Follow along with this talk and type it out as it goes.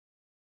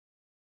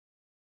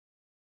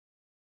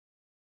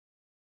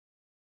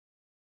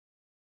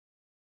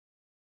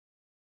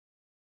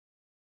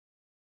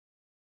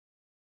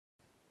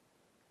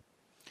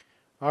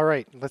All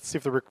right, let's see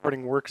if the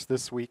recording works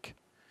this week.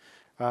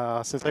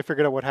 Since I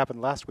figured out what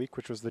happened last week,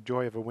 which was the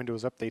joy of a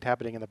Windows update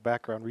happening in the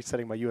background,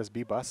 resetting my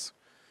USB bus,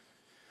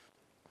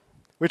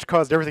 which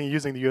caused everything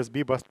using the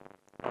USB bus.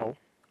 Oh.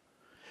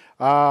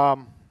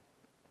 All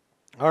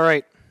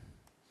right.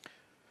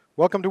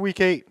 Welcome to week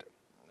 8.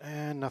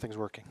 And nothing's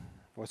working.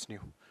 What's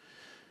new?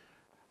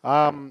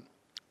 What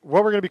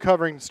we're going to be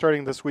covering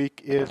starting this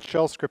week is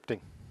shell scripting,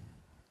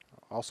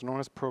 also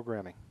known as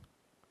programming,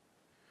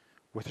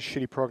 with a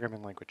shitty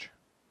programming language.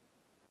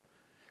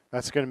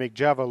 That's going to make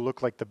Java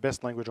look like the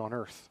best language on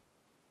earth,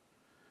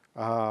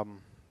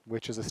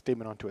 which is a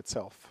statement unto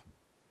itself.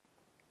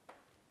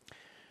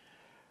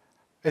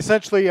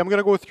 Essentially, I'm going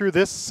to go through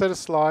this set of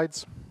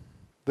slides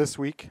this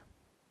week,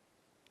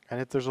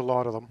 and there's a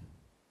lot of them.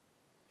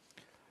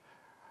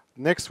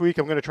 Next week,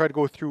 I'm going to try to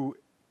go through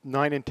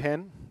 9 and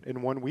 10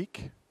 in 1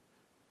 week,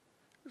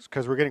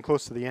 because we're getting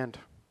close to the end,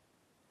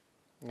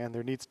 and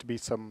there needs to be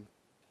some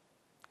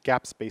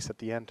gap space at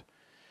the end.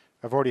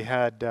 I've already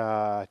had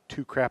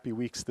 2 crappy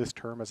weeks this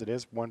term as it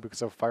is, one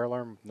because of a fire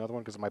alarm, another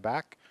one because of my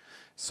back.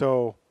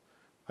 So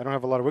I don't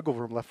have a lot of wiggle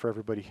room left for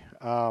everybody.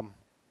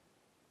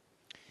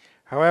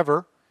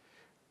 However,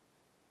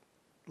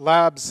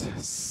 labs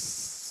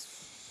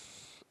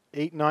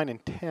 8, 9,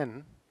 and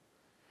 10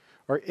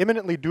 are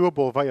imminently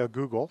doable via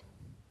Google,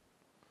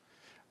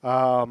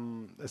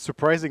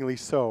 surprisingly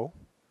so.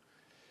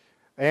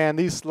 And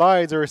these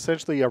slides are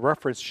essentially a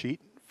reference sheet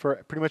for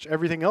pretty much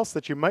everything else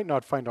that you might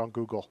not find on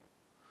Google.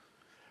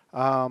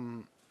 At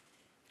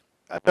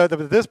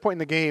this point in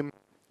the game,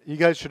 you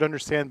guys should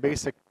understand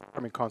basic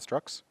programming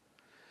constructs.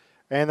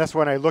 And that's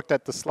when I looked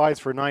at the slides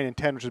for 9 and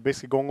 10, which is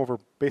basically going over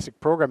basic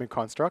programming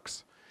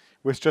constructs,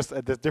 with just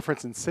the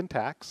difference in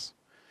syntax.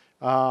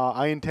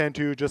 I intend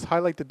to just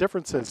highlight the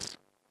differences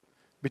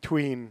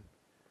between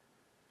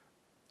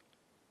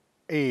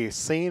a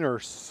sane or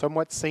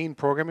somewhat sane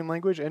programming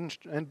language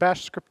and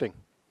bash scripting.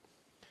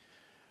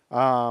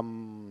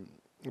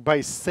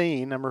 By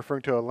sane, I'm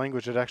referring to a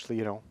language that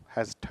actually,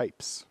 has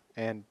types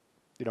and,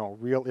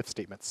 real if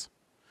statements,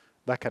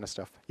 that kind of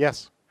stuff.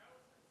 Yes?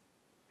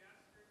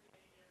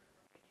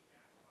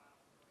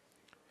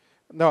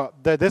 No,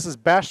 this is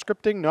bash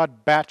scripting,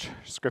 not batch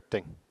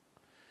scripting.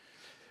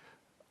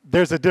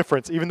 There's a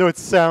difference, even though it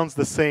sounds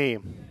the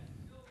same.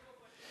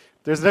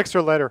 There's an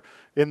extra letter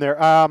in there.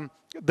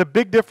 The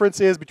big difference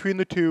is between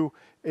the two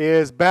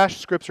is bash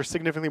scripts are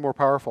significantly more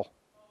powerful.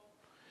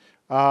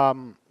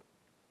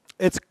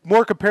 It's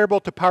more comparable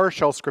to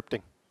PowerShell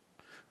scripting.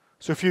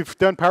 So if you've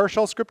done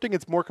PowerShell scripting,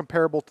 it's more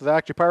comparable to that.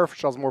 Actually,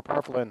 PowerShell is more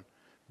powerful than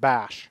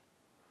bash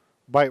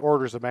by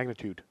orders of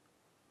magnitude.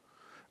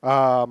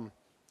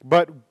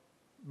 But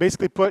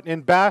basically put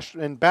in bash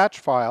and batch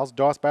files,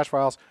 DOS bash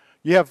files,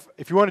 you have,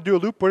 if you want to do a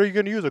loop, what are you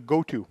going to use? A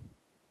goto.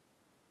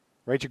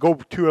 Right? You go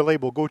to a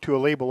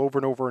label over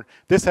and over.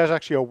 This has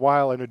actually a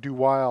while and a do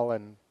while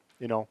and,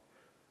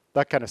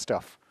 that kind of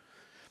stuff.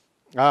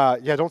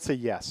 Yeah, don't say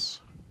yes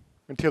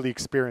until you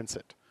experience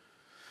it.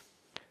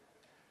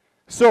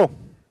 So,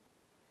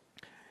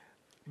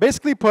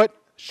 basically put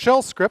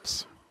shell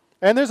scripts,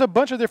 and there's a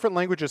bunch of different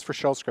languages for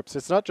shell scripts.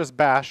 It's not just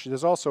bash.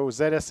 There's also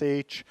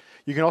ZSH.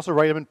 You can also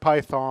write them in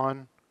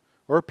Python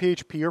or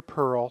PHP or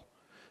Perl.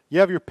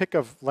 You have your pick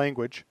of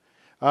language.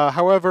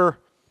 However,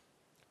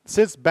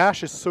 since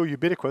bash is so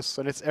ubiquitous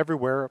and it's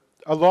everywhere,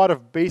 a lot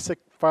of basic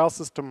file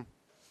system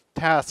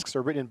tasks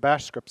are written in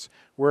bash scripts,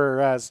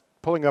 whereas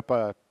pulling up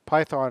a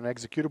Python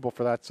executable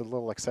for that's a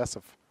little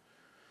excessive.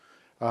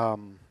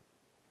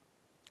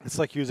 It's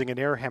like using an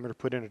air hammer to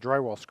put in a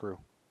drywall screw.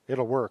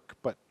 It'll work,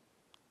 but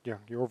you're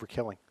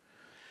overkilling.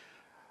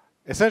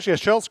 Essentially, a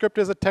shell script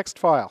is a text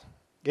file.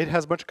 It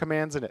has a bunch of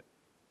commands in it.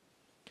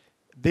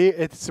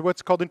 It's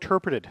what's called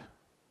interpreted,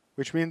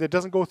 which means it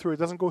doesn't go through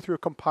a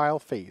compile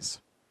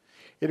phase.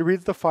 It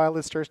reads the file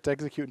and starts to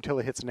execute until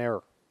it hits an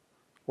error,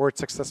 or it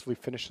successfully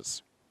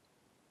finishes.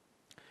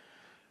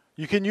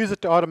 You can use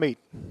it to automate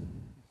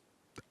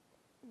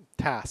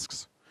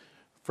tasks.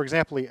 For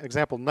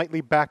example,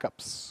 nightly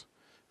backups,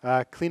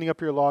 cleaning up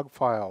your log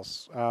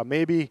files.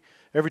 Maybe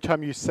every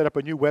time you set up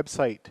a new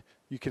website,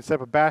 you can set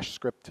up a bash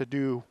script to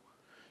do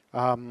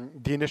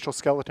the initial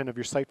skeleton of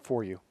your site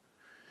for you.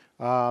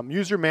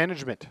 User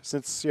management,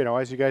 since,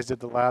 as you guys did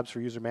the labs for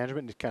user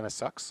management, it kind of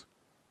sucks.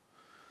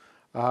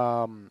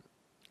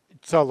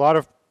 So a lot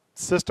of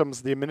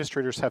systems, the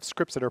administrators have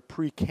scripts that are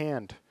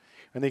pre-canned,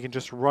 and they can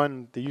just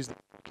run, they use the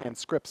canned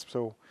scripts,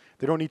 so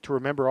they don't need to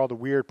remember all the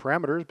weird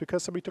parameters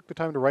because somebody took the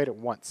time to write it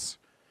once.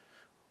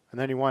 And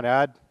then you'd want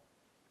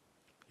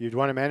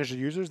to manage the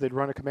users, they'd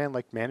run a command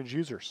like manage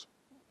users.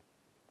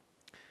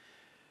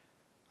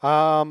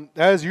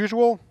 As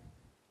usual,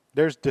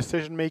 there's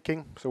decision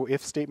making, so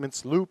if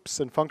statements, loops,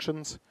 and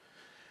functions.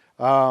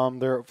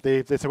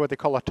 It's what they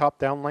call a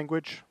top-down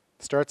language.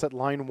 It starts at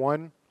line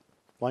 1,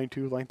 line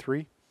 2, line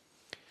 3.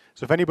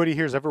 So if anybody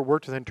here has ever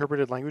worked with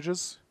interpreted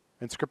languages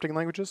and scripting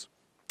languages,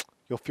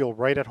 you'll feel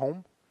right at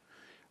home.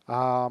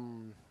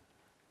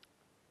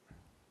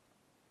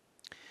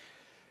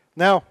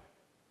 Now,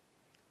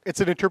 it's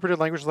an interpreted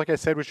language, like I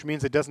said, which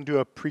means it doesn't do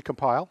a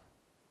pre-compile.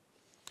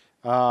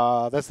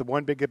 That's the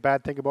one big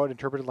bad thing about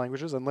interpreted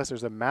languages. Unless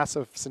there's a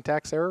massive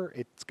syntax error,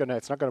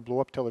 it's not gonna blow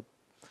up till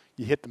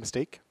you hit the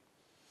mistake.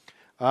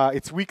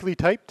 It's weakly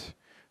typed.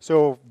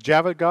 So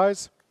Java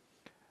guys,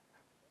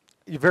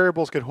 your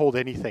variables can hold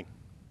anything.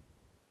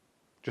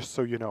 Just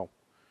so you know,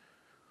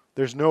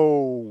 there's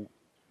no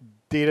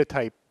data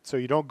type, so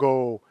you don't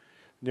go,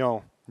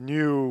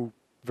 new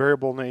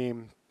variable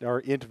name or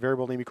int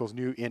variable name equals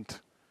new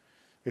int.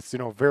 It's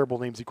variable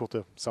names equal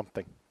to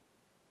something.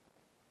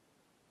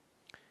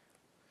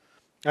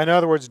 In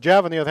other words,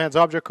 Java, on the other hand, is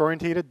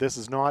object-oriented. This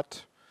is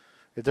not.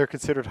 They're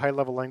considered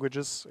high-level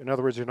languages. In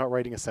other words, you're not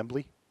writing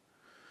assembly.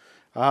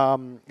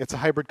 It's a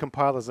hybrid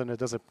compile, as in it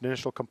does an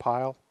initial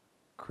compile,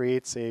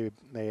 creates a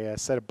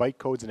set of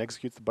bytecodes and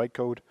executes the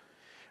bytecode,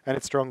 and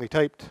it's strongly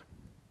typed.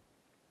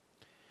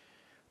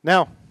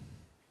 Now,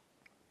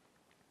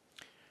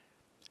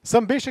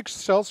 some basic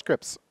shell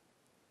scripts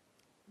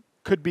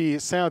could be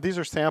these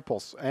are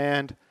samples,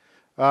 and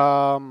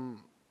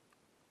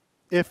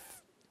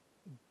if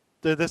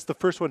the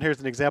first one here is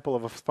an example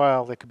of a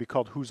file that could be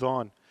called who's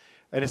on,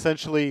 and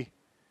essentially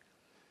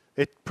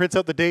it prints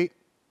out the date,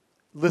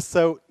 lists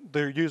out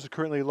the user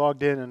currently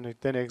logged in, and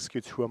it then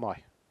executes who am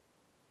I.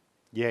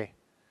 Yay.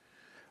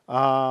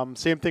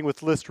 Same thing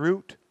with list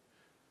root.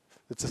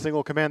 It's a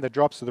single command that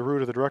drops to the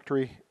root of the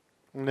directory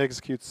and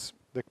executes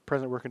the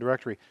present working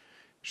directory.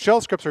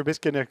 Shell scripts are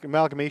basically an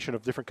amalgamation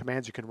of different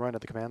commands you can run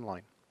at the command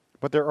line.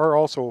 But there are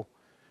also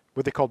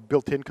what they call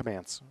built-in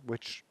commands,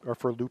 which are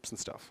for loops and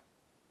stuff.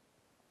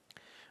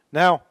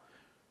 Now,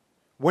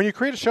 when you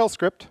create a shell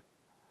script,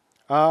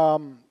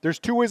 there's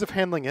two ways of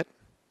handling it.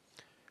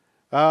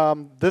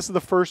 This is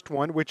the first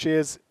one, which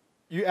is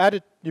you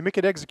make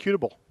it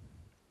executable.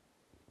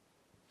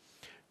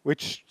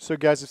 So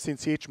guys have seen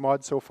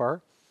chmod so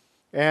far.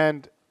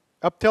 And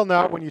up till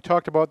now, when you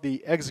talked about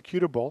the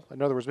executable,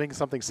 in other words, making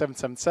something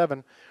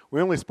 777, we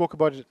only spoke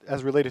about it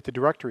as related to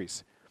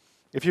directories.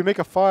 If you make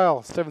a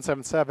file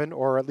 777,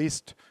 or at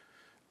least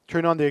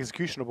turn on the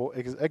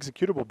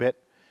executable bit,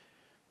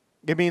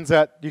 it means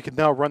that you can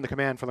now run the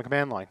command from the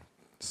command line,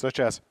 such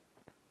as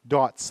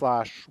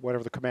 //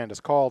 whatever the command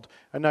is called,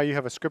 and now you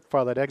have a script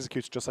file that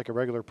executes just like a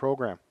regular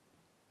program.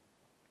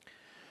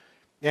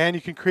 And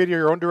you can create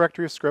your own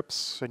directory of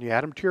scripts, and you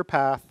add them to your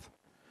path,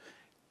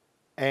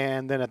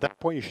 and then at that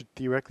point you should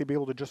theoretically be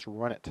able to just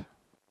run it.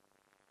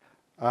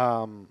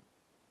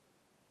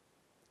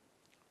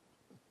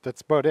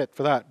 That's about it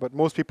for that, but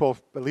most people,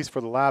 at least for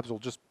the labs, will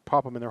just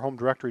pop them in their home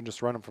directory and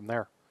just run them from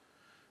there,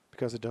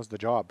 because it does the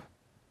job.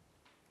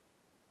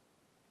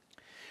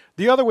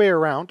 The other way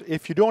around,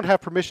 if you don't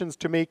have permissions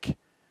to make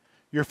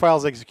your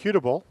files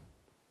executable,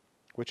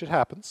 which it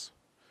happens,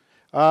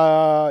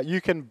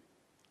 you can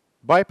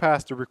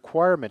bypass the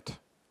requirement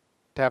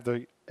to have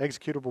the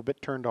executable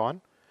bit turned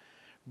on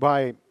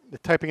by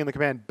typing in the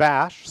command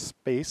bash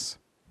space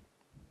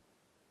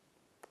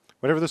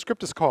whatever the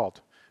script is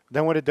called.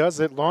 Then what it does,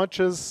 it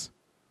launches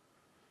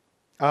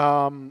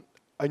a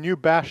new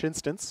bash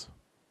instance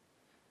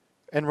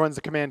and runs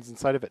the commands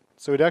inside of it.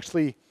 So it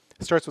actually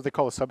starts what they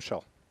call a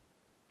subshell.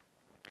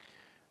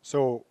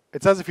 So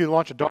it's as if you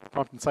launch a DOS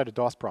prompt inside a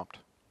DOS prompt,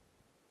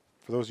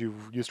 for those of you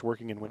used to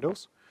working in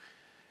Windows,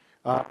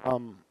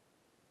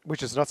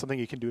 which is not something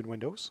you can do in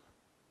Windows.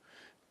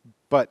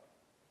 But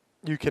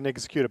you can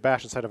execute a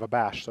bash inside of a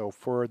bash. So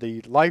for the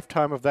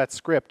lifetime of that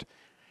script,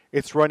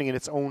 it's running in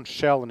its own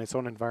shell in its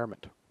own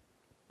environment,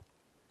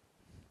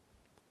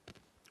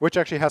 which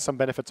actually has some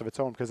benefits of its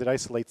own because it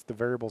isolates the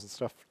variables and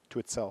stuff to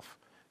itself.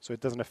 So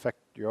it doesn't affect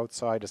your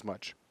outside as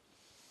much.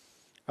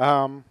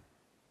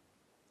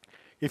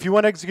 If you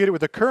want to execute it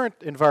with the current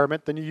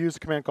environment, then you use a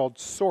command called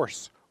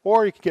source.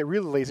 Or you can get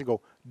really lazy and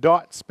go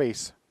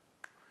 /,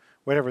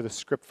 whatever the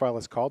script file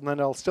is called, and then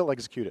it'll still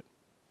execute it.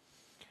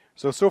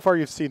 So far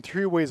you've seen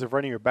three ways of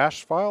running your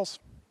bash files.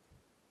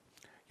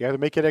 You either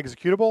make it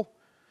executable,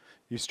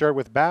 you start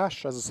with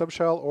bash as a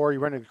subshell, or you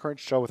run in the current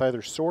shell with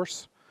either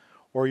source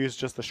or use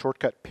just the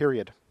shortcut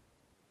period.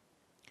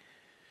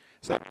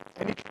 So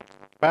any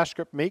bash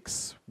script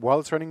makes while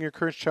it's running your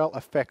current shell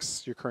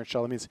affects your current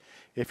shell. It means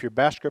if your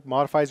bash script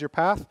modifies your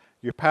path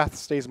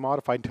stays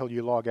modified until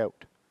you log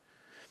out.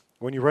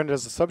 When you run it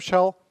as a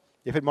subshell,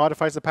 if it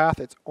modifies the path,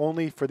 it's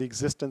only for the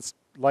existence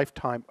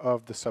lifetime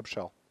of the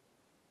subshell.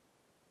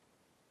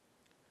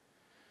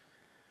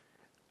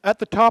 At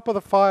the top of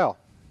the file,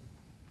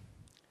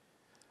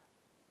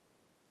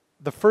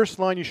 the first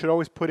line you should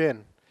always put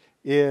in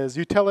is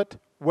you tell it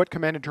what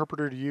command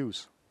interpreter to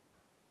use.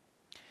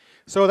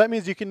 So that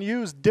means you can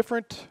use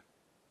different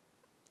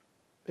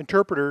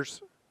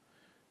interpreters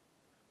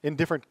in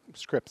different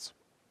scripts.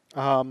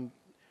 So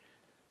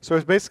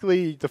it's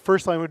basically the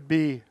first line would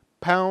be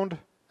 #! And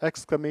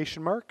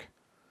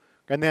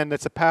then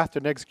it's a path to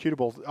an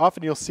executable.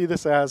 Often you'll see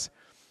this as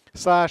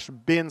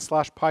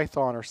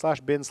 /bin/python or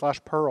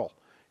 /bin/perl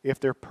if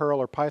they're Perl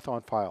or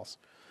Python files.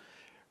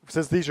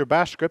 Since these are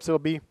bash scripts, it'll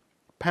be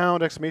 #!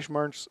 /bin/bash.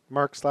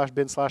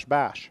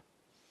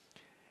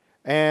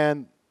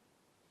 And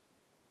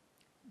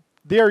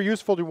they are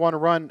useful to want to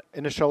run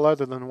in a shell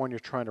other than the one you're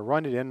trying to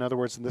run it in. In other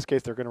words, in this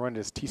case, they're going to run it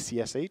as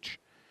TCSH.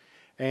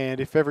 And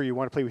if ever you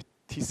want to play with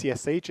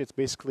TCSH, it's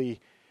basically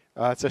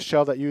it's a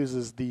shell that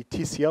uses the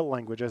TCL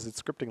language as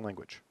its scripting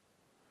language.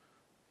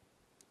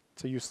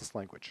 It's a useless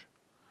language.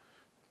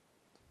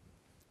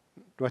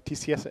 What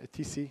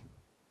TC?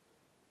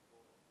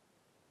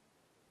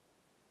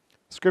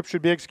 Script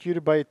should be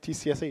executed by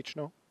TCSH,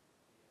 no?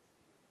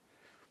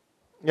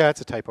 Yeah,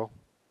 it's a typo.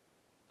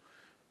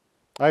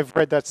 I've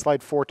read that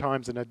slide 4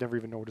 times and I've never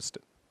even noticed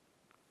it.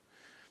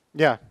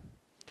 Yeah,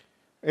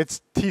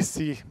 it's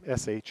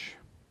TCSH.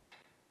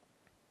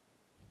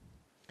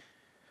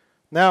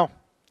 Now,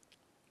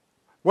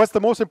 what's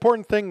the most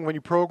important thing when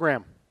you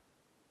program?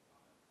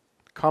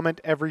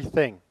 Comment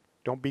everything.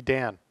 Don't be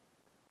Dan.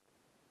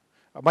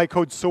 My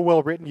code's so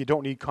well written, you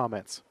don't need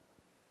comments.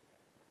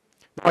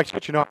 I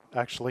shit you not,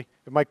 actually.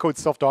 My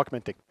code's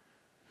self-documenting,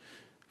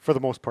 for the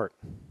most part.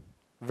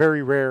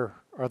 Very rare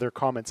are there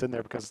comments in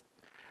there because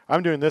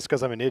I'm doing this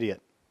because I'm an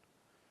idiot.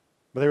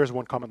 But there is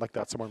one comment like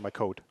that somewhere in my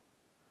code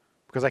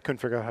because I couldn't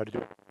figure out how to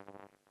do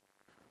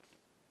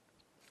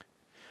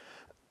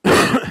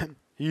it.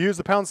 You use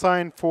the pound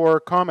sign for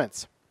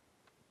comments.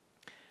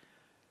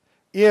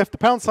 If the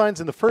pound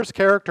sign's in the first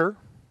character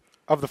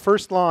of the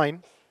first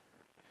line,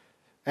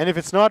 and if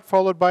it's not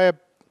followed by an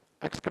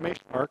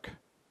exclamation mark,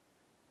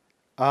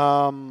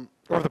 or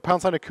if the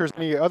pound sign occurs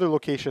in any other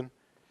location,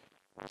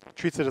 it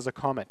treats it as a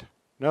comment.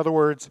 In other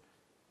words,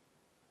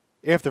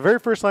 if the very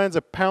first line is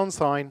a pound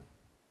sign,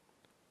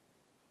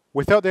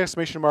 without the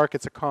exclamation mark,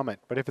 it's a comment.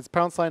 But if it's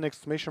pound sign,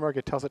 exclamation mark,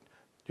 it tells it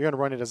you're going to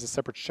run it as a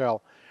separate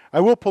shell.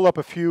 I will pull up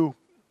a few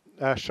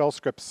shell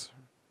scripts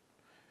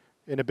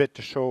in a bit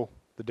to show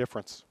the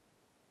difference.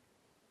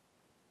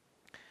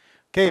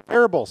 Okay,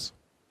 variables.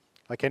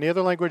 Like any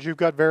other language, you've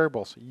got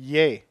variables.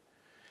 Yay.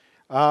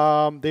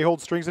 They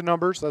hold strings and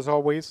numbers, as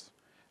always.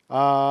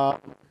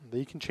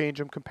 You can change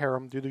them, compare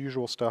them, do the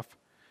usual stuff.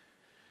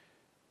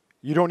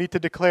 You don't need to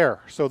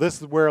declare. So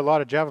this is where a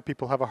lot of Java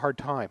people have a hard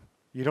time.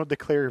 You don't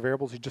declare your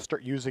variables, you just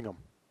start using them.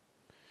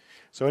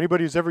 So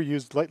anybody who's ever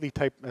used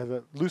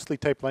loosely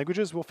typed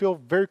languages will feel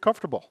very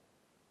comfortable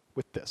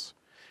with this.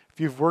 If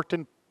you've worked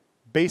in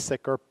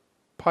BASIC or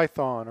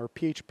Python or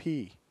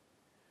PHP,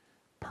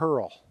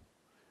 Perl,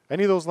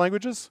 any of those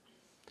languages,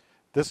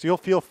 you'll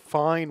feel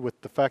fine with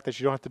the fact that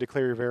you don't have to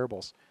declare your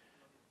variables.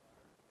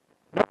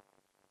 No.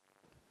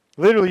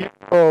 Literally,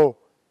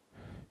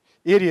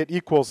 idiot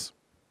equals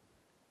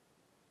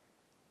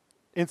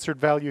insert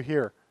value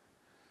here.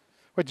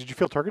 Wait, did you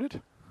feel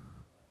targeted?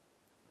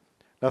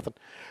 Nothing.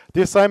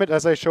 The assignment,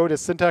 as I showed,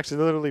 is syntax is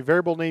literally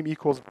variable name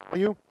equals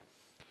value.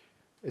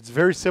 It's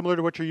very similar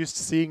to what you're used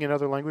to seeing in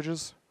other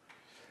languages.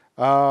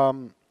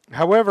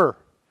 However,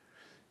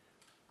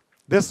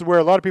 this is where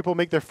a lot of people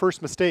make their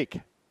first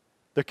mistake.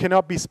 There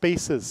cannot be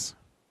spaces.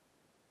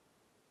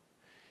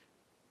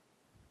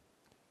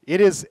 It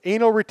is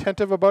anal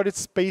retentive about its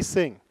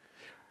spacing.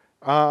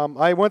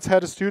 I once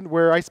had a student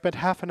where I spent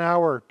half an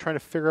hour trying to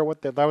figure out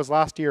what that was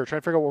last year, trying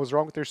to figure out what was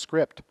wrong with their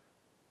script.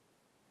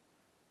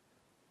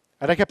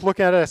 And I kept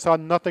looking at it, I saw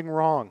nothing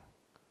wrong.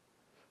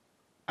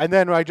 And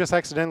then I just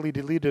accidentally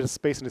deleted a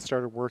space and it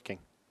started working.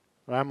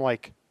 And I'm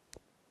like,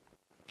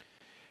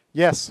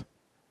 yes,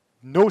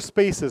 no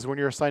spaces when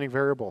you're assigning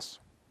variables.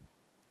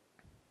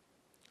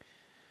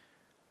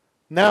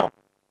 Now,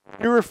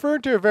 when you refer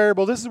to a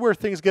variable, this is where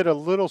things get a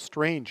little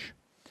strange.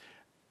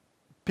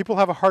 People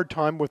have a hard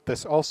time with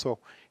this also,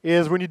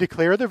 is when you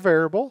declare the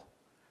variable,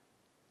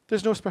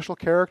 there's no special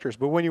characters.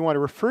 But when you want to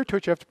refer to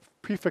it, you have to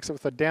prefix it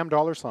with a damn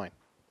 $sign.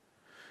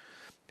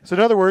 So in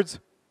other words,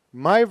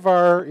 my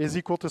var is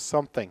equal to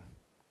something.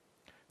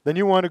 Then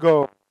you want to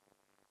go,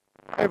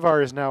 my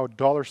var is now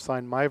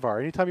 $sign my var.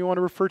 Anytime you want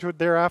to refer to it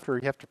thereafter,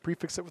 you have to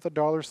prefix it with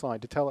a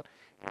 $sign to tell it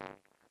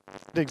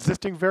the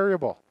existing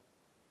variable.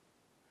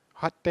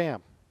 Hot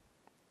damn.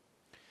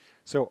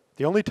 So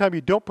the only time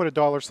you don't put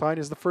a $sign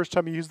is the first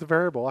time you use the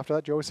variable. After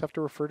that, you always have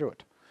to refer to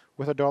it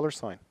with a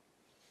 $sign.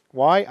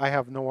 Why? I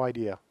have no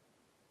idea.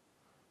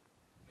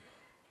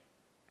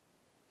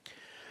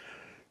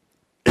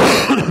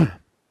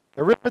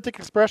 Arithmetic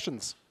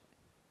expressions.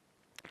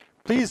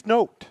 Please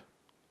note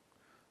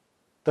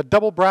the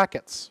double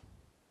brackets.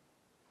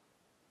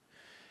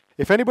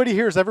 If anybody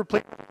here has ever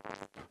played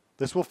Lisp,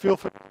 this will feel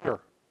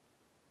familiar.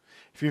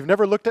 If you've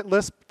never looked at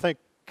Lisp,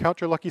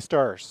 count your lucky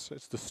stars.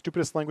 It's the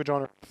stupidest language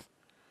on earth.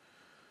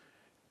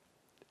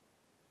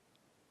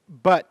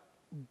 But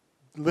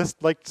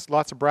Lisp likes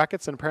lots of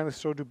brackets, and apparently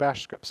so do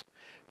bash scripts.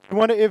 If you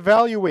want to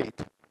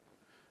evaluate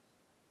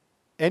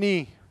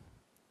anything,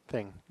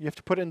 you have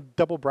to put in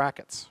double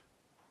brackets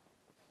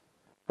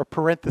or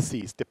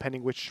parentheses,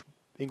 depending which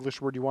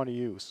English word you want to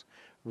use.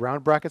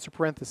 Round brackets or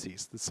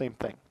parentheses, the same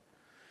thing.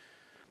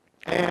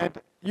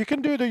 And you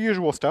can do the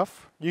usual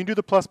stuff. You can do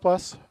the plus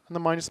plus and the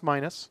minus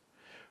minus.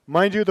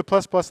 Mind you, the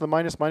plus plus and the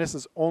minus minus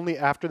is only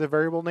after the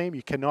variable name.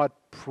 You cannot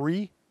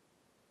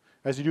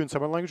as you do in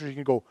some other languages, you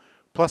can go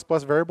plus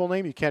plus variable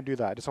name. You can't do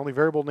that. It's only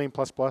variable name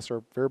plus plus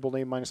or variable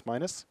name minus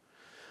minus.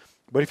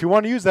 But if you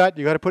want to use that,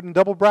 you got to put in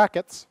double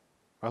brackets.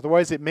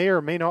 Otherwise, it may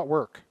or may not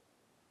work.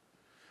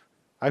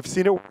 I've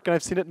seen it work and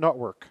I've seen it not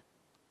work.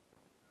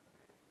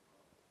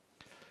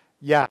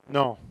 Yeah,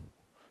 no.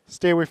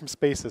 Stay away from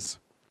spaces.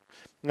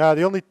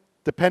 The only,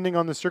 depending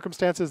on the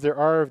circumstances, there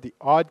are the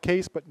odd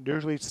case, but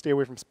usually stay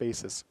away from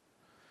spaces.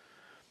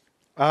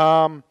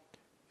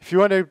 If you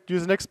want to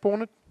use an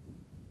exponent,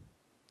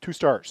 2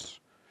 stars.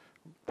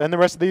 And the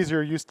rest of these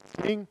you're used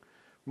to seeing.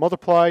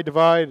 Multiply,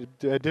 divide,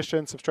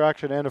 addition,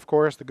 subtraction, and of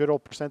course the good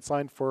old percent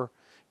sign for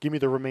give me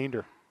the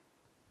remainder.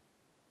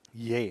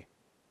 Yay.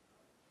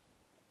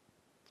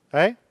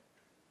 Hey?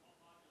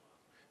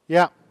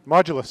 Yeah,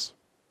 modulus.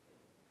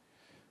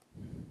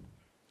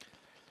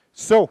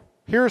 So,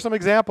 here are some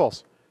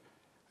examples.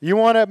 You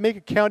want to make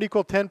a count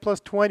equal 10 plus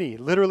 20.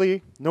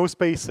 Literally, no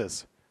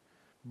spaces.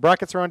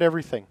 Brackets around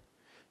everything.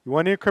 You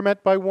want to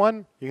increment by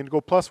 1, you can go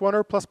 +1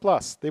 or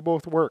 ++. They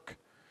both work.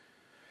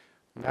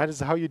 And that is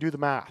how you do the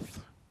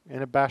math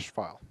in a bash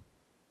file.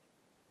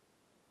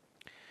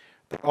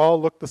 They all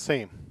look the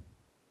same.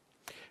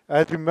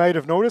 As you might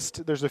have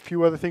noticed, there's a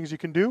few other things you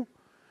can do.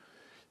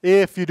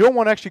 If you don't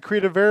want to actually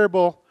create a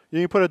variable, you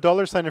can put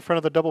a $sign in front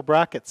of the double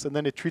brackets, and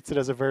then it treats it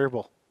as a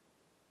variable.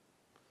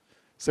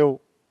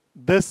 So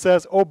this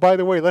says, oh, by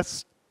the way,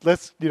 let's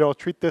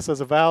treat this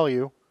as a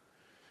value,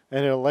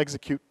 and it'll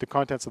execute the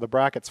contents of the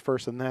brackets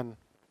first and then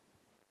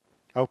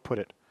output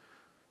it.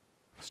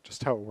 That's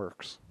just how it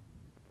works.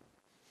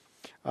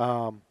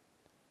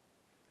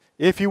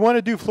 If you want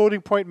to do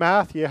floating point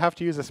math, you have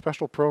to use a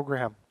special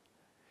program.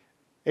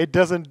 It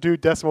doesn't do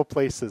decimal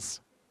places.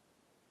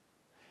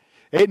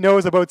 It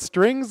knows about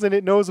strings and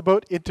it knows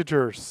about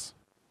integers.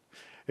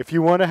 If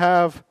you want to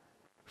have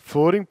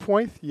floating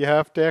point, you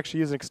have to actually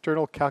use an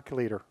external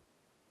calculator.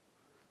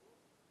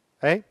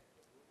 Hey?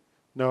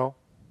 No.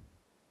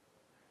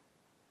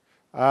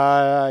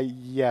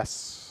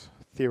 Yes,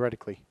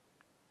 theoretically.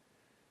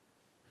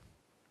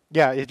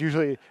 Yeah,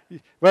 usually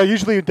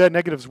the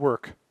negatives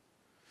work.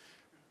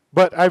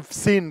 But I've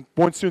seen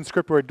one student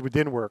script where it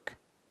didn't work.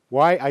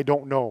 Why? I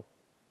don't know.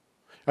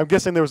 I'm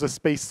guessing there was a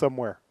space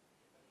somewhere.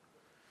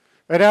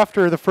 And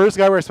after the first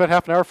guy where I spent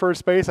half an hour for a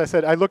space,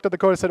 I looked at the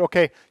code and said,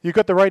 okay, you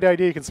got the right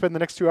idea. You can spend the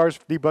next 2 hours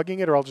debugging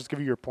it, or I'll just give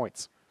you your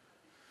points.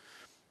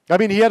 I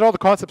mean, he had all the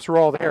concepts were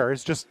all there.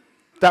 It's just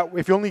that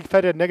if you only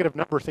fed a negative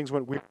number, things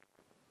went weird.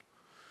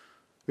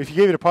 If you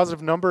gave it a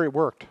positive number, it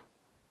worked.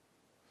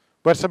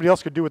 But somebody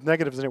else could do with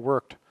negatives and it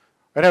worked.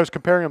 And I was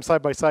comparing them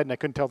side by side and I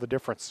couldn't tell the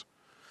difference.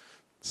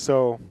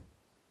 So,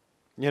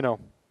 you know.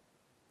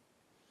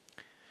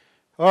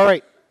 All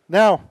right,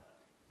 now.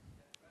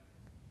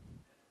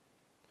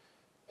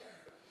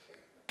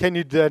 Can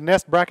you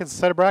nest brackets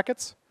instead of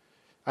brackets?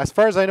 As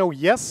far as I know,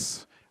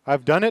 yes.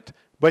 I've done it,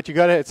 but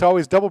it's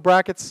always double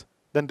brackets,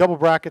 then double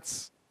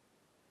brackets.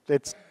 You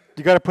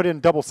got to put in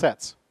double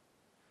sets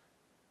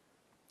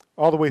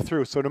all the way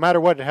through. So no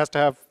matter what, you have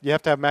to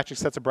have matching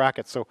sets of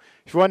brackets. So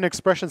if you want an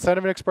expression instead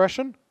of an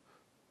expression,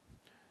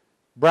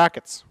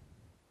 brackets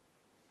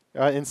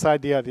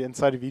inside the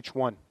inside of each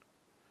one.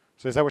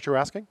 So is that what you're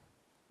asking?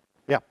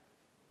 Yeah.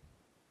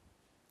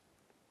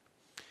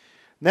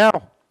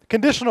 Now,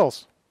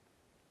 conditionals.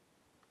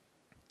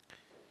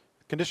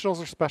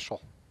 Conditionals are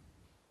special.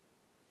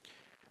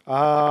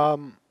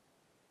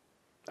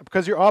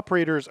 Because your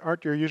operators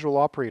aren't your usual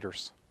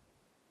operators.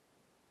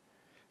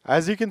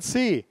 As you can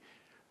see,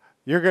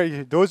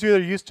 those of you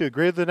that are used to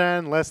greater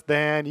than, less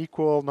than,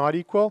 equal, not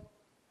equal,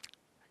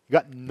 you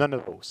got none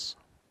of those.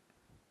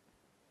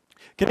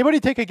 Can anybody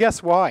take a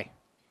guess why?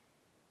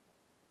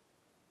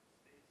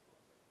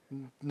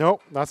 No,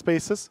 not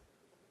spaces.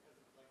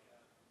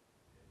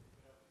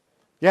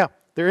 Yeah,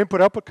 they're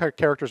input-output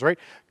characters, right?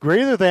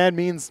 Greater than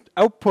means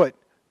output.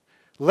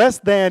 Less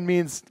than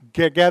means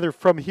gather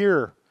from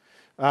here.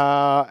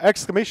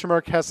 Exclamation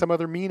mark has some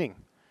other meaning.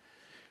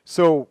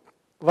 So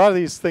a lot of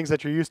these things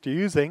that you're used to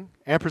using,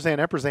 ampersand,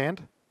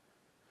 ampersand.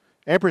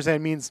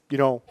 Ampersand means,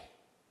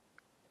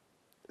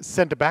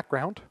 send to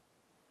background.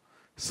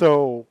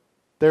 So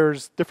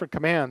there's different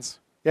commands.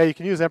 Yeah, you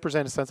can use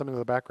ampersand to send something to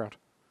the background.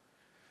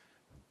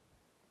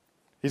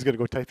 He's going to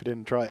go type it in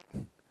and try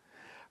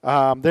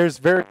it. There's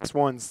various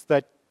ones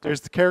that the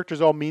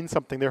characters all mean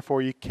something,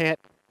 therefore you can't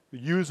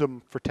use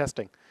them for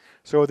testing.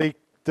 So they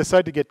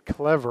decide to get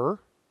clever,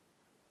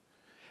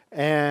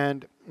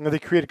 and they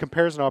created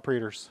comparison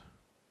operators.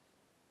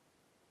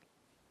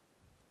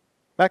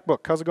 MacBook,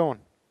 how's it going?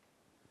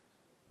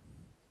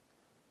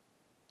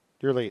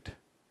 You're late.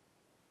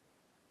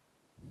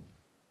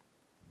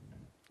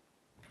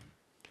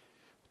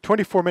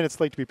 24 minutes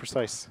late to be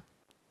precise.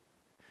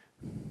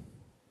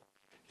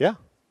 Yeah,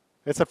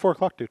 it's at 4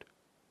 o'clock, dude.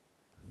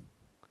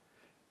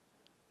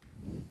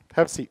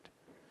 Have a seat.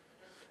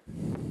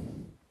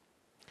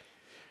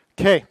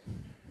 Okay.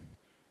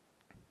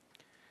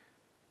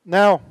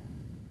 Now,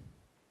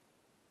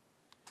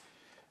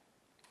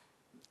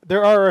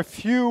 there are a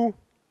few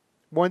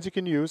ones you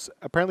can use.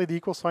 Apparently the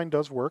equal sign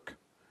does work.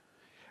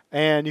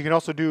 And you can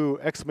also do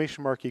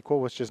exclamation mark equal,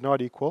 which is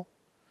not equal.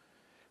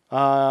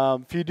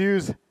 If you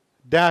use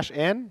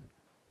 -n,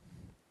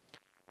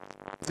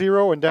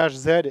 0, and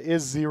 -z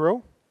is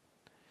 0.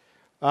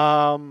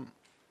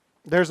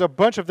 There's a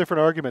bunch of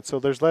different arguments. So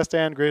there's less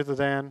than, greater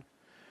than,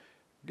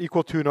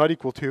 equal to, not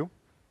equal to,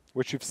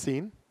 which you've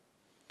seen.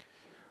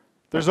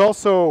 There's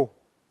also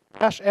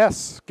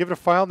 -s, give it a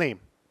file name.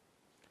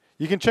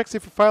 You can check see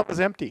if a file is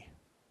empty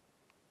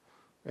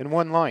in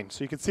one line.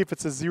 So you can see if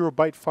it's a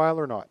 0-byte file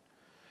or not.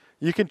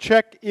 You can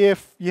check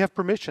if you have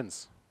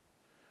permissions.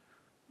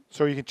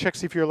 So you can check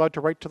see if you're allowed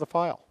to write to the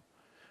file.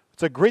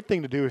 It's a great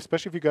thing to do,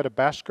 especially if you've got a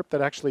bash script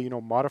that actually,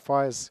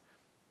 modifies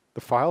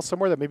the file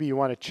somewhere that maybe you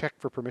want to check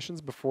for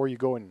permissions before you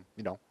go and,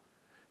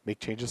 make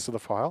changes to the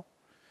file.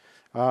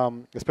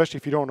 Especially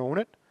if you don't own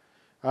it.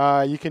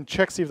 You can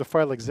check see if the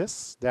file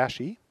exists,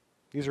 -e.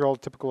 These are all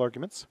typical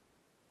arguments.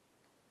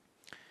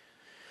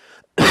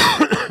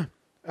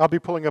 I'll be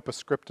pulling up a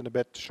script in a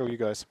bit to show you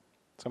guys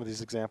some of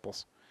these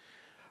examples.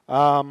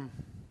 Now,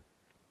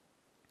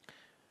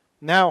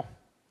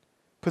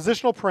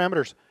 positional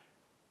parameters.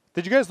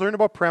 Did you guys learn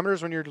about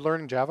parameters when you were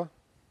learning Java?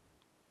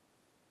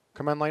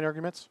 Command line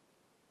arguments?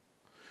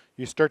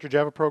 You start your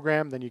Java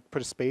program, then you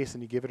put a space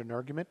and you give it an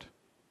argument?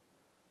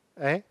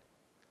 Eh?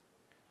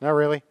 Not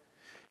really.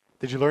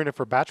 Did you learn it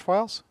for batch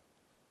files?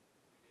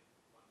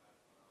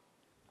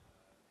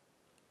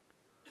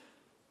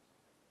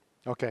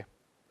 Okay.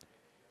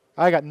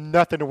 I got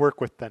nothing to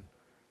work with then.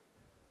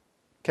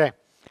 Okay.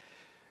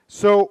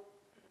 So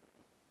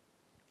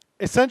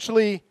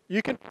essentially,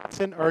 you can pass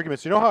in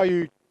arguments. You know how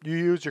you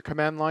use your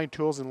command line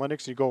tools in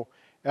Linux? You go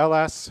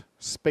ls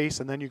space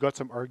and then you got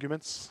some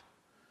arguments.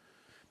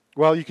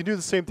 Well, you can do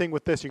the same thing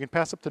with this. You can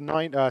pass up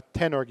to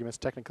 10 arguments,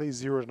 technically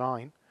 0 to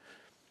 9.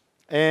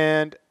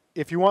 And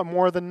if you want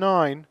more than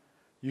 9,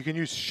 you can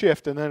use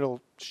shift and then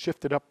it'll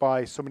shift it up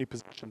by so many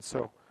positions.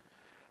 So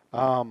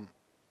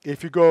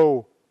if you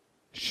go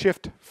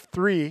shift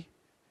 3,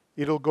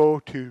 it'll go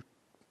to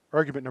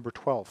argument number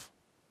 12.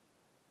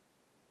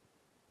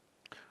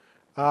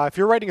 If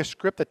you're writing a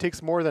script that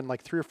takes more than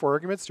like 3 or 4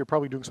 arguments, you're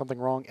probably doing something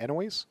wrong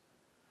anyways.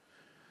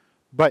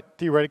 But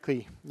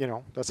theoretically,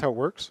 that's how it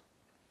works.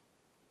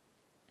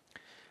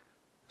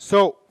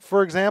 So,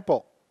 for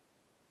example,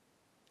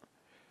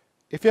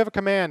 if you have a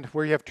command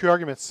where you have 2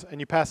 arguments and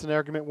you pass an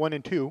argument 1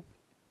 and 2,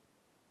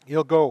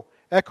 you'll go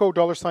echo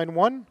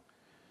 $1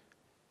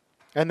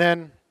 and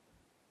then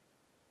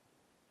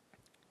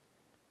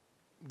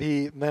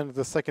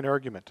the second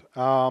argument.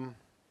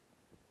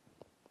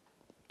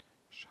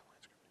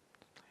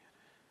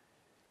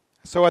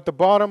 So at the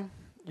bottom,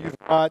 you've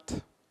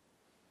got,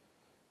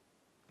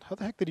 how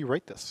the heck did he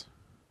write this?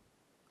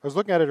 I was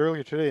looking at it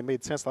earlier today. It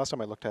made sense last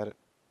time I looked at it.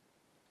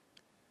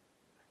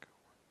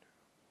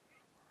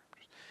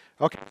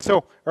 Okay,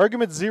 so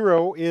argument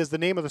 0 is the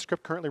name of the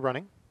script currently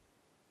running.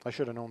 I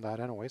should have known that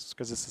anyways,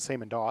 because it's the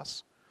same in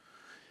DOS.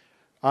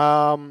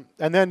 And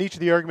then each of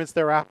the arguments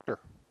thereafter,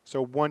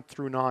 so 1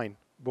 through 9,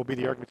 will be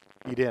the arguments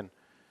feed in.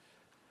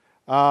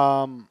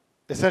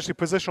 Essentially,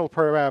 positional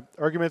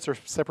arguments are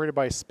separated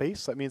by a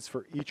space. That means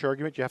for each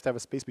argument, you have to have a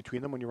space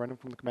between them when you're running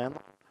from the command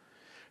line.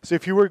 So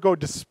if you were to go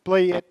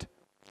display it,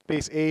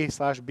 space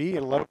A/B,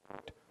 it'll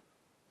output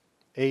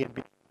A and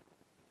B.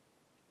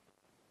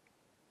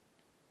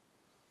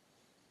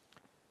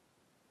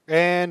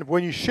 And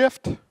when you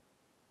shift,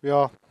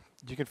 well,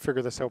 you can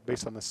figure this out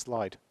based on this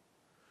slide.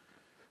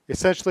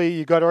 Essentially,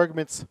 you got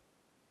arguments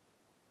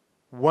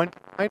 1 to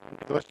 9,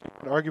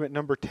 argument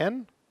number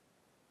 10.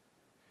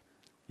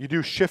 You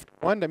do shift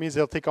 1, that means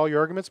they'll take all your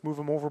arguments, move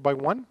them over by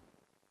 1,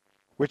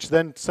 which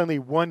then suddenly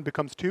 1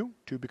 becomes 2,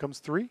 2 becomes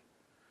 3,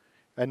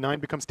 and 9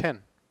 becomes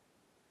 10.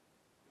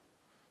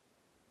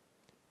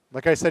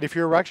 Like I said, if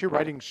you're actually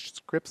writing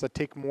scripts that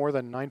take more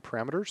than 9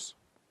 parameters,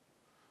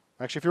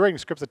 actually, if you're writing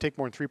scripts that take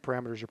more than 3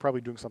 parameters, you're probably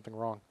doing something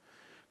wrong,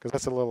 because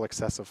that's a little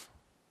excessive.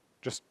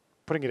 Just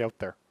putting it out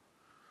there.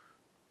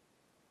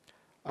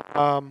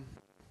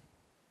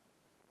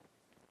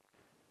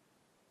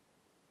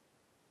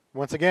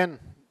 Once again,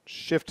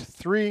 shift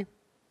 3,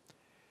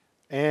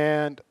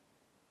 and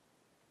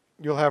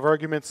you'll have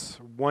arguments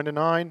 1 to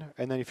 9,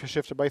 and then if you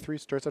shift it by 3,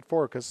 it starts at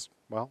 4, because,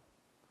 well,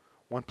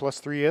 1 plus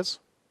 3 is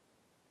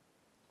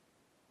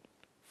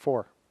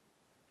 4.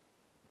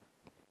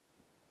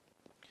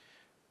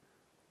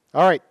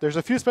 All right, there's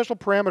a few special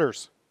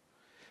parameters.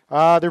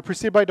 They're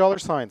preceded by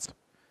 $signs.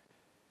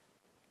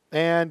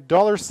 And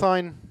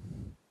 $,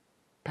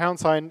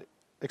 £,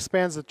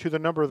 expands it to the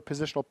number of the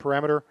positional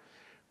parameter.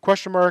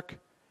 Question mark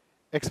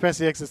expands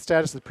the exit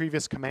status of the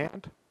previous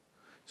command.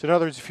 So in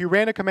other words, if you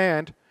ran a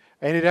command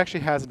and it actually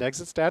has an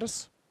exit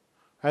status,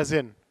 as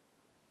in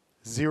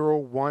 0,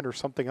 1, or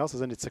something else,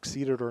 as in it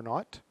succeeded or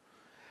not.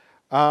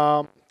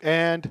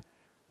 And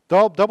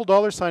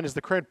double $sign is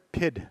the current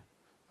PID.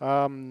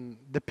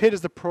 The PID is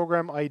the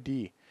program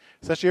ID.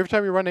 Essentially, every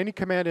time you run any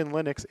command in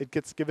Linux, it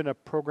gets given a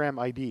program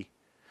ID.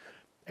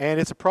 And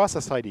it's a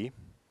process ID.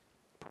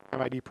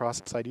 Program ID,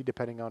 process ID,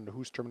 depending on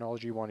whose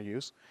terminology you want to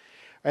use.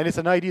 And it's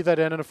an ID that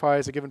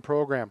identifies a given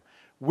program.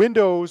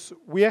 Windows,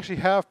 we actually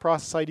have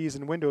process IDs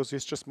in Windows.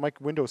 It's just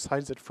Windows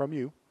hides it from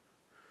you.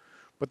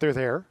 But they're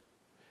there.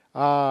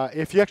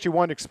 If you actually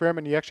want to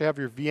experiment, you actually have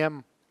your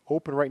VM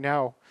open right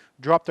now.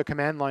 Drop the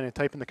command line and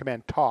type in the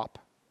command top.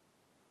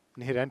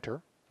 and hit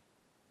enter.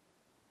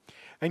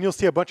 And you'll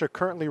see a bunch of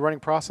currently running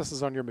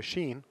processes on your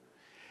machine.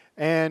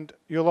 And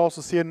you'll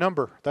also see a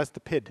number. That's the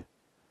PID.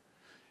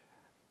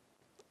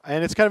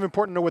 And it's kind of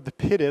important to know what the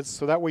PID is,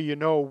 so that way you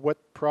know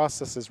what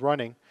process is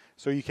running,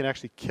 so you can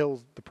actually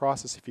kill the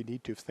process if you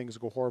need to, if things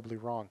go horribly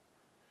wrong.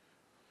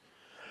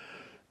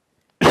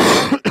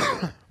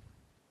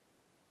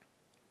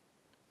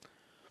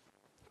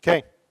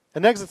 Okay,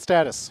 an exit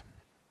status.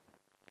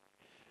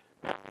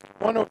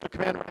 One of the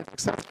command ran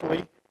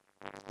successfully,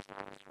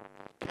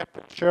 kept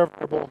the share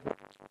variable,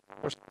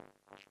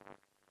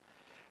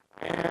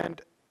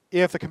 and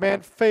if the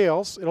command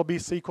fails, it'll be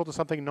equal to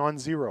something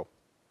non-zero.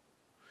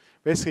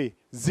 Basically,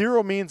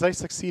 0 means I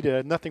succeeded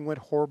and nothing went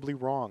horribly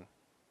wrong.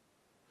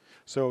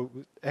 So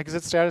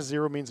exit status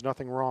 0 means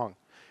nothing wrong.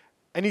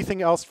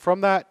 Anything else from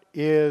that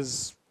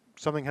is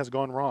something has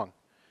gone wrong.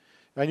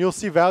 And you'll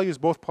see values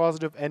both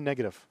positive and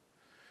negative.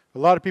 A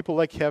lot of people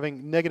like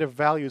having negative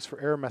values for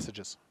error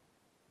messages.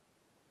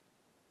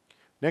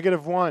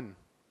 -1,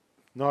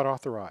 not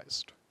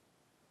authorized.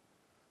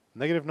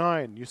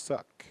 -9, you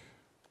suck.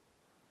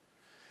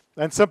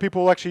 And some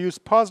people will actually use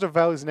positive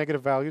values and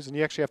negative values, and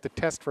you actually have to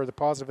test for the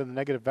positive and the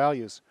negative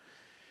values,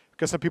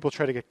 because some people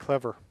try to get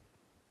clever.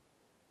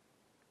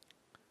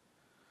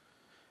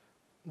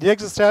 The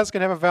exit status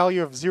can have a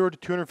value of 0 to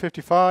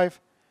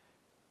 255.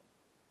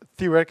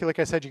 Theoretically, like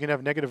I said, you can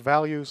have negative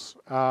values.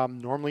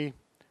 Normally,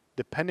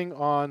 depending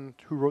on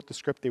who wrote the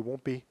script, they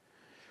won't be.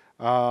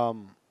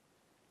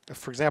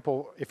 For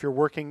example, if you're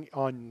working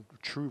on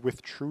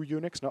with true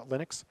Unix, not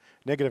Linux,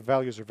 negative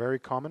values are very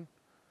common.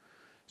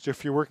 So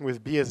if you're working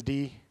with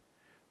BSD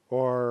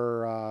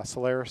or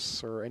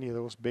Solaris or any of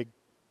those big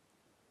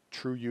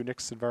true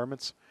Unix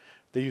environments,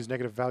 they use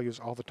negative values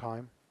all the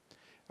time.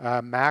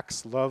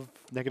 Macs love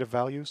negative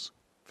values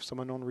for some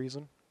unknown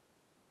reason,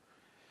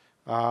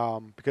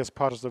 because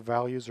positive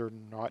values are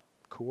not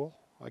cool,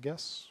 I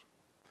guess.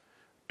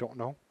 Don't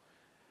know.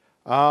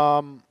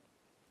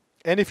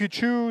 And if you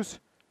choose,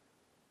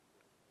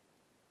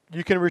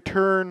 you can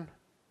return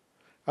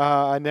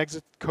an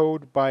exit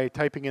code by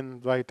typing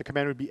in, like, the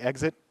command would be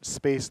exit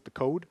space the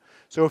code.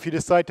 So if you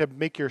decide to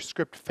make your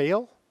script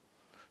fail,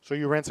 so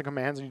you ran some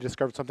commands and you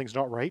discovered something's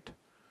not right,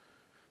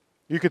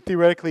 you could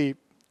theoretically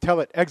tell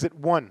it exit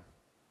 1,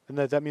 and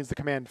that means the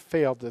command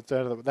failed.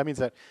 That means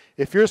that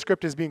if your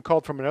script is being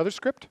called from another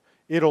script,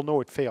 it'll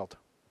know it failed.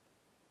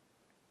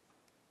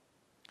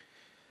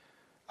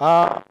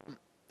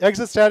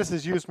 Exit status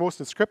is used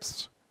most in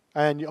scripts,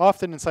 and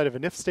often inside of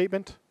an if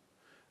statement.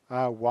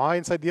 Why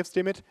inside the if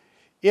statement?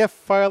 If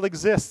file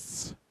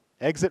exists,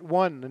 exit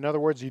 1. In other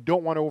words, you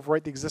don't want to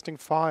overwrite the existing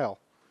file.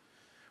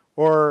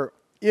 Or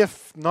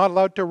if not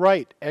allowed to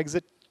write,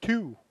 exit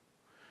 2,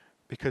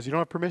 because you don't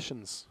have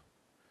permissions.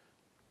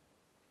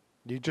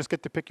 You just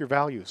get to pick your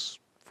values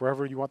for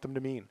whatever you want them to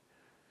mean,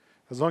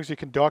 as long as you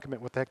can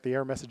document what the heck the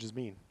error messages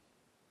mean.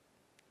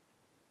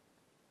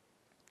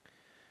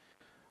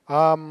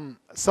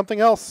 Something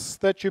else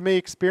that you may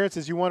experience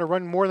is you want to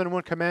run more than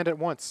one command at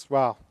once.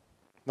 Well,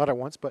 not at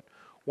once, but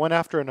one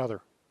after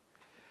another.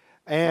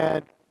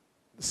 And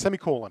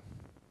semicolon.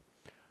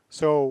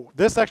 So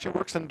this actually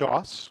works in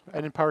DOS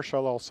and in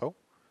PowerShell also.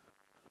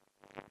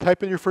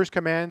 Type in your first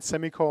command,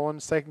 semicolon,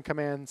 second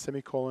command,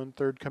 semicolon,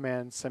 third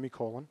command,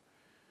 semicolon,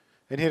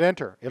 and hit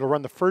enter. It'll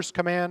run the first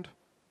command,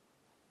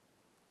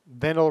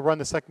 then it'll run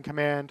the second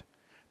command,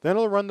 then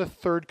it'll run the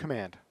third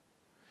command.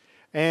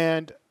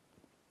 And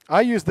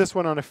I use this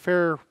one on a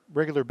fair,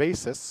 regular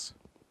basis.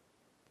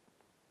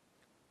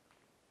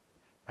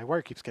 My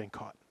wire keeps getting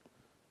caught.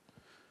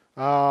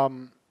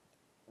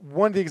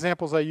 One of the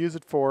examples I use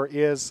it for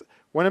is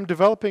when I'm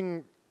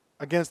developing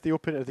against the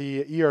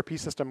ERP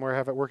system where I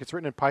have it work. It's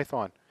written in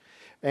Python,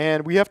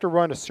 and we have to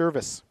run a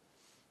service.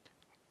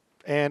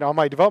 And on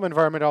my development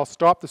environment, I'll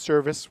stop the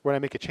service when I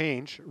make a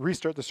change,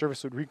 restart the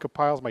service so it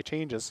recompiles my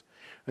changes,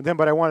 and then,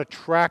 but I want to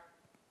track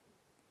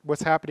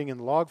what's happening in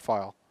the log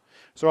file.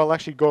 So I'll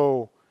actually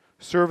go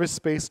service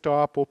space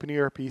stop, open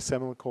ERP,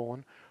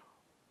 semicolon,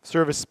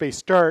 service space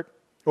start,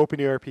 open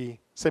ERP,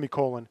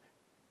 semicolon,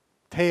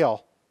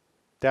 tail,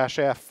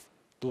 -f,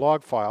 the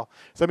log file.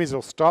 So that means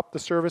it'll stop the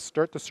service,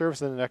 start the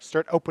service, and then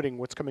start opening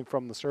what's coming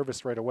from the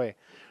service right away.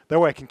 That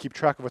way I can keep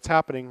track of what's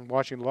happening,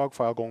 watching the log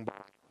file going by.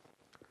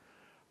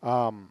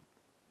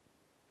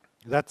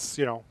 That's,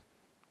 you know,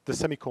 the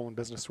semicolon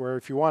business, where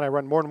if you want, I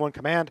run more than one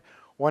command,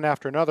 one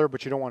after another,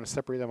 but you don't want to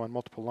separate them on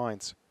multiple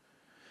lines.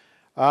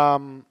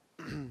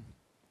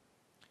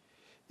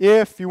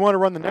 If you want to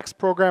run the next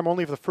program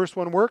only if the first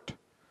one worked,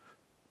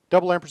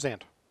 double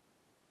ampersand.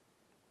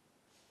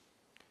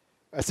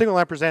 A single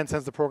ampersand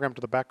sends the program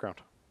to the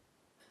background.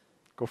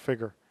 Go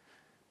figure.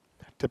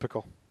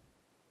 Typical.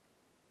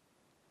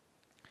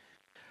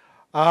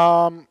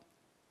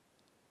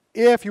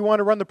 If you want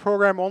to run the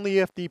program only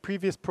if the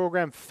previous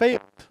program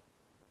failed,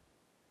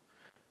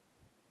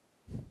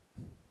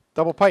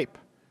 double pipe,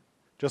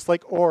 just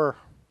like OR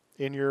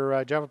in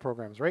your Java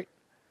programs, right?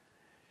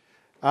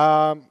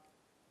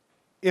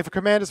 If a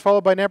command is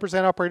followed by an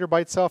ampersand operator by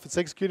itself, it's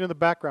executed in the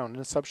background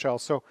in a subshell.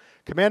 So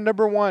command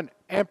number 1,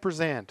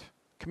 ampersand.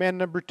 command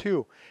number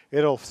 2.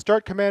 It'll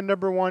start command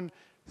number 1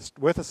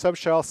 with a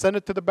subshell, send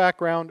it to the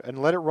background,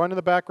 and let it run in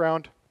the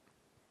background,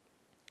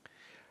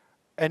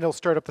 and it'll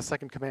start up the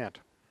second command.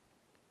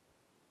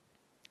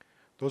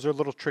 Those are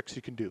little tricks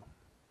you can do.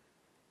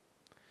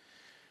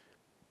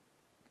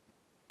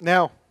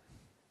 Now,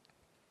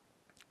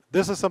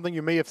 this is something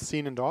you may have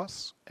seen in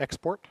DOS,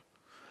 export.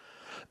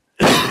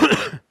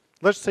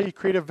 Let's say you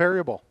create a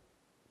variable,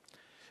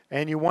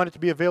 and you want it to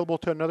be available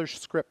to another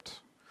script,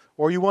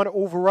 or you want to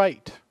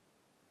overwrite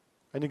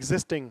an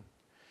existing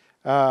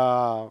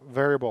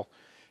variable.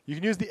 You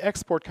can use the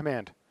export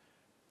command.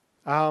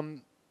 How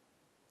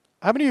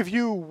many of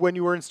you, when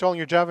you were installing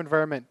your Java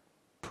environment,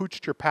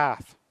 pooched your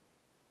path?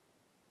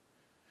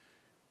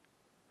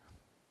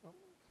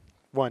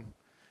 One.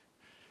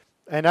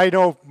 And I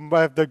know,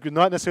 not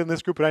necessarily in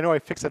this group, but I know I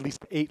fixed at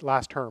least 8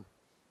 last term.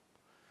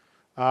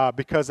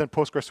 Because then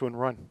Postgres wouldn't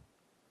run.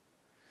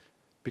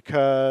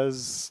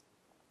 Because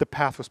the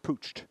path was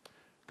pooched.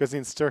 Because the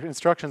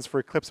instructions for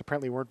Eclipse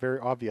apparently weren't very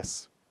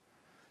obvious.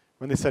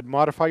 When they said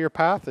modify your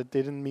path, they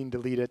didn't mean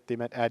delete it, they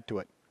meant add to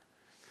it.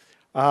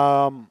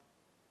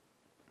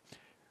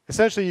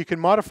 Essentially, you can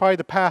modify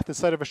the path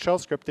inside of a shell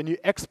script, then you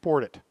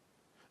export it.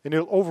 And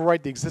it'll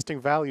overwrite the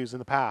existing values in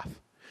the path.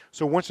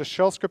 So once the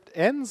shell script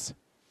ends,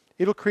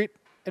 it'll create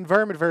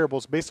environment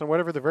variables based on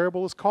whatever the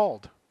variable is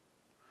called.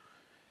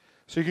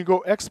 So you can go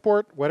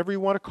export whatever you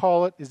want to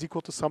call it is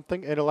equal to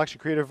something, and it'll actually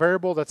create a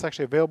variable that's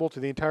actually available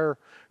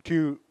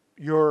to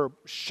your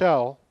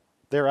shell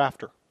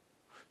thereafter.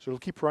 So it'll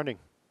keep running.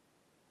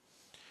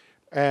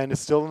 And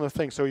it's still in the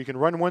thing. So you can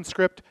run one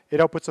script, it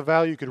outputs a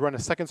value. You could run a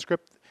second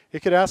script.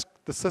 It could ask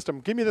the system,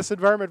 give me this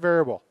environment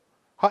variable.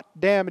 Hot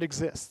damn, it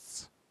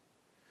exists.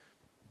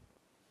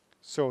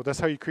 So that's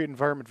how you create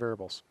environment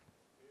variables.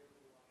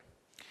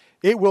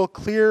 It will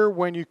clear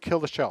when you kill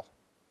the shell.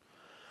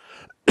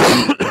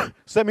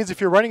 So that means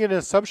if you're running it in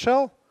a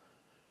subshell,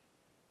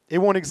 it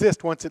won't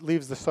exist once it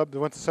leaves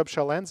once the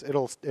subshell ends.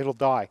 It'll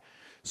die.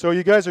 So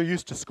you guys are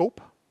used to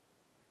scope,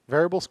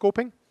 variable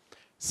scoping.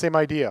 Same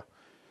idea.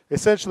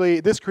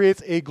 Essentially, this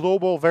creates a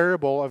global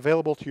variable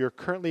available to your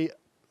currently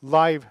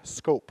live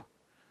scope.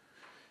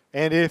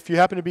 And if you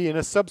happen to be in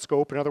a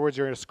subscope, in other words,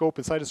 you're in a scope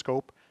inside a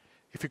scope,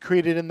 if you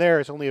create it in there,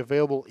 it's only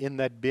available in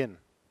that bin.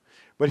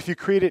 But if you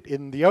create it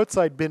in the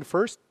outside bin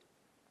first,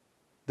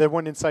 the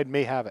one inside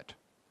may have it,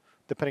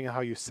 depending on how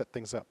you set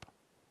things up.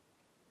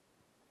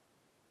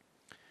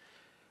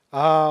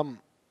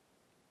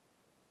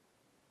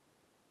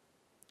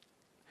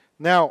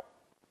 Now,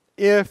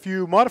 if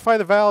you modify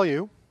the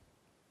value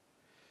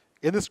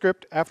in the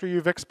script after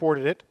you've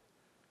exported it,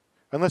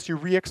 unless you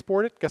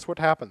re-export it, guess what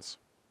happens?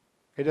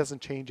 It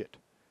doesn't change it.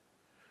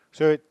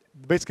 So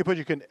basically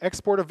you can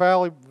export a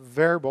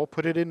variable,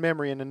 put it in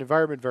memory in an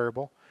environment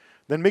variable,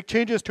 then make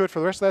changes to it for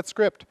the rest of that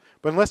script.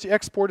 But unless you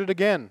export it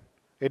again,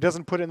 it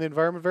doesn't put it in the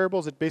environment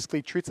variables. It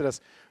basically treats it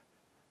as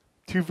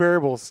 2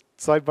 variables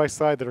side by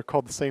side that are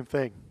called the same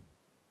thing.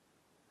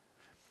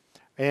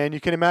 And you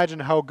can imagine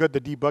how good the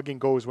debugging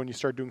goes when you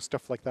start doing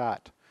stuff like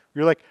that.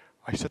 You're like,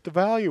 I set the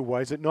value.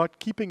 Why is it not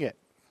keeping it?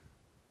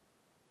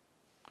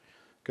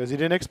 Because you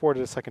didn't export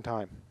it a second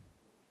time.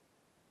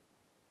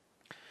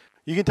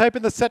 You can type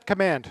in the set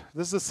command.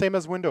 This is the same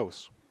as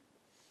Windows,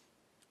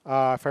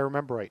 if I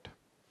remember right.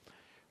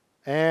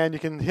 And you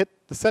can hit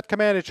the set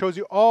command. It shows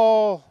you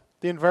all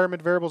the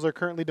environment variables that are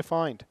currently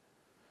defined.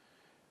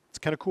 It's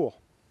kind of cool.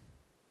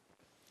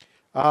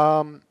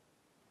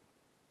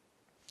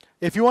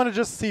 If you want to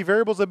just see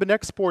variables that have been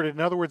exported,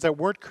 in other words, that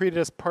weren't created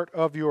as part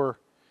of your,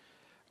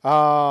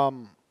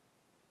 that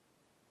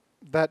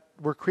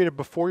were created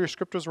before your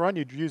script was run,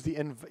 you'd use the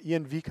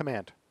env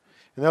command.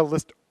 And that'll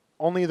list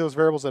only those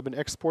variables that have been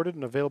exported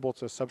and available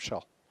to a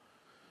subshell.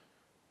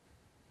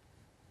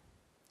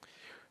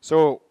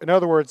 So, in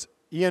other words,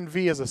 env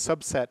is a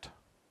subset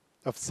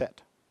of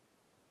set.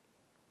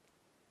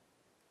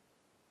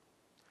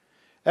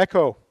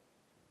 Echo.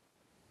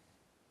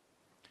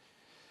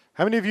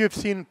 How many of you have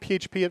seen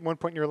PHP at one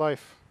point in your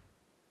life?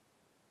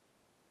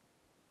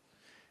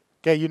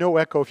 Okay, you know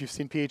echo if you've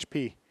seen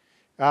PHP.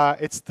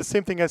 It's the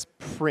same thing as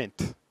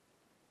print.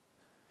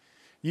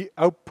 You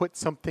output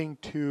something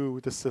to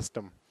the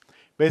system.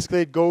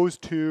 Basically, it goes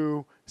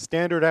to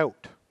standard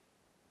out.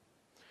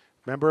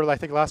 Remember, I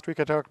think last week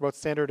I talked about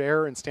standard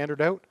error and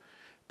standard out.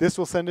 This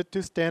will send it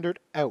to standard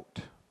out.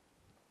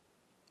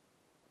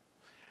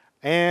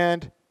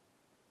 And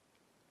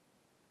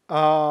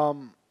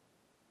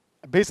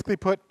basically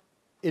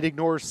it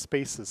ignores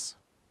spaces.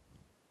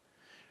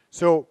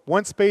 So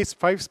 1 space,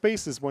 5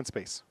 spaces, 1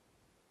 space.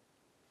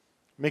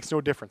 Makes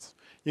no difference.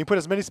 You can put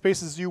as many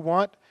spaces as you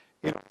want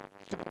in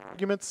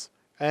arguments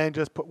and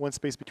just put 1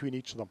 space between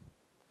each of them.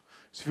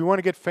 So if you want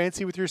to get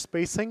fancy with your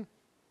spacing,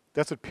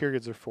 that's what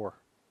periods are for.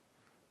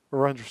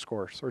 Or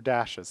underscores or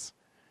dashes.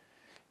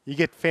 You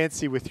get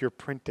fancy with your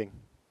printing.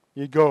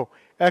 You go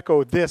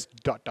echo this ...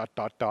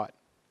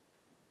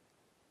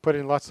 Put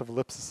in lots of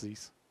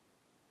ellipses.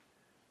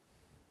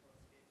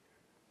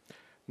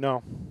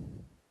 No.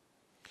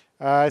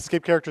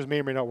 Escape characters may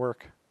or may not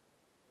work.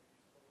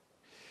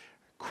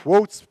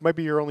 Quotes might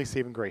be your only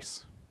saving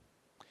grace.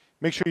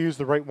 Make sure you use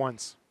the right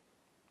ones.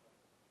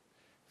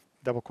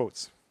 Double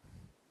quotes.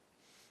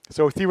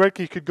 So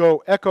theoretically, you could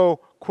go echo,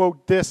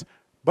 quote, this,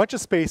 bunch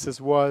of spaces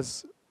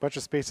was, bunch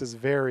of spaces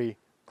vary,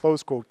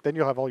 close quote. Then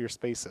you'll have all your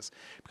spaces.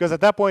 Because at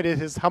that point,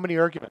 it is how many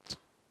arguments?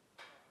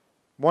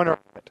 One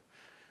argument.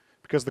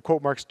 Because the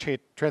quote marks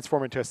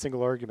transform into a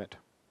single argument.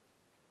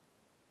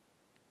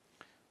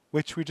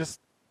 Which we just,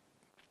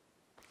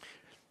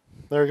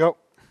 there we go.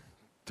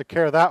 Took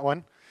care of that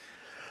one.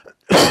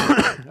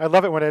 I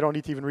love it when I don't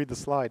need to even read the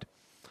slide.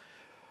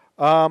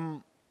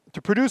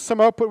 To produce some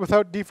output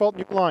without default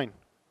new line,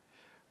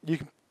 you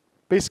can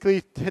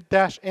basically hit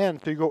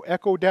 -n, so you go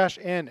echo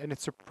 -n, and it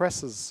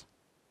suppresses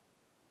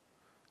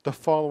the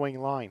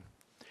following line.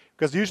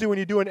 Because usually when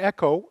you do an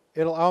echo,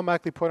 it'll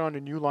automatically put on a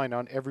new line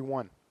on every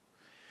one.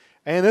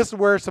 And this is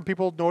where some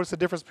people notice the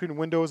difference between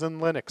Windows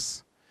and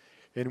Linux.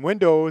 In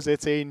Windows,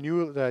 it's a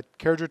new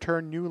carriage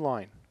return new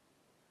line.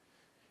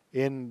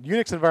 In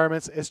Unix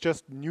environments, it's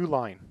just new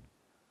line.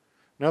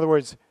 In other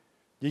words,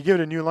 you give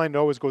it a new line, it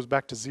always goes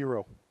back to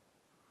 0.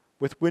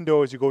 With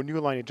Windows, you go new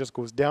line, it just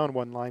goes down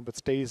one line, but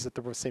stays at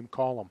the same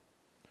column.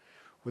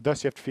 With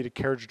us, you have to feed a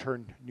carriage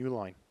return new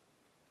line.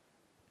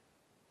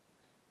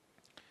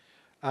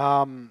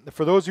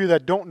 For those of you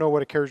that don't know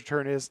what a carriage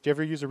return is, do you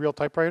ever use a real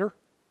typewriter?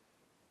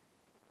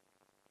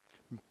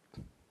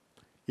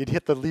 You'd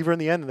hit the lever in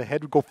the end, and the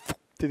head would go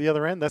to the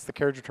other end. That's the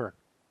carriage return.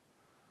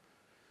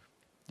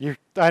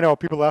 I know,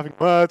 people laughing,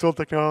 well, it's old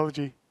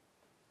technology.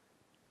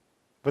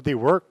 But they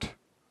worked.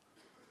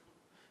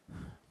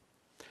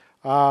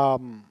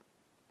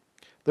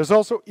 There's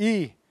also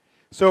E.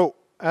 So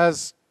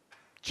as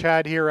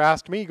Chad here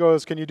asked me, he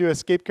goes, can you do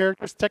escape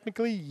characters?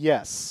 Technically,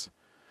 yes.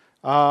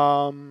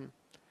 You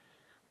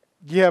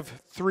have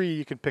 3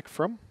 you can pick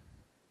from.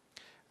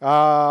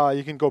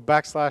 You can go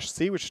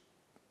 \C, which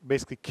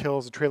basically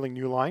kills a trailing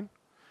new line.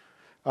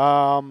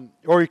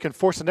 Or you can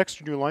force an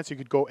extra new line, so you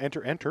could go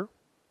enter, enter.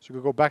 So you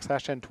could go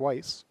 \n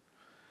twice.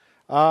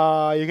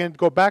 You can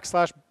go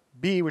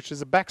 \B, which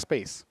is a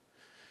backspace.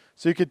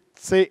 So you could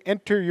say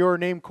enter your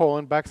name : \B,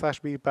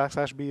 \B, \B,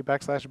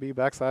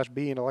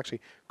 and it'll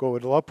actually go,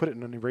 it'll output it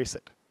and then erase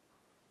it.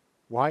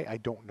 Why? I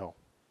don't know.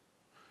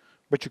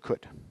 But you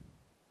could.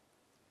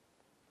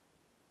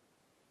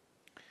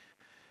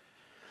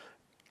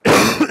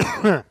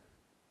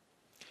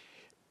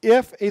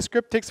 If a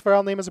script takes a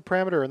file name as a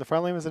parameter and the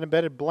file name is an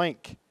embedded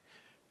blank,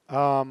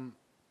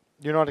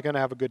 you're not going to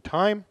have a good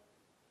time.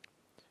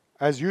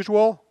 As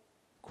usual,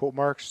 quote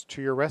marks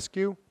to your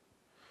rescue.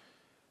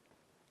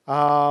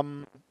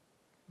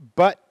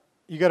 But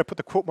you got to put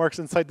the quote marks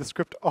inside the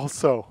script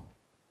also.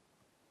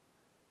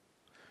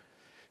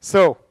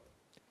 So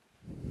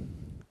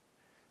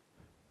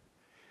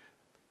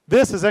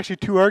this is actually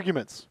 2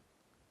 arguments,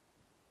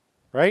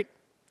 right?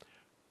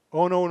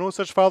 Oh no, no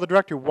such file to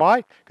directory. Why?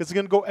 Because it's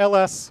going to go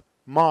ls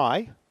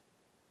my,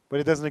 but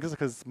it doesn't exist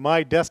because it's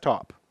my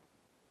desktop.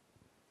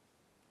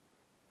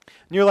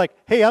 And you're like,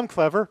 hey, I'm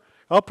clever.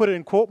 I'll put it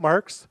in quote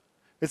marks.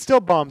 It still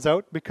bombs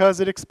out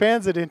because it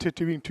expands it into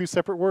being 2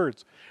 separate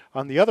words.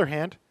 On the other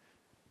hand,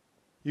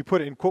 you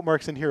put it in quote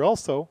marks in here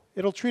also,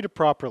 it'll treat it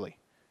properly.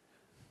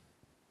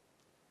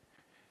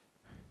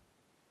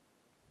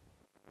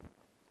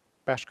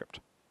 Bash script.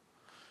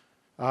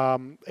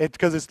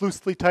 Because it's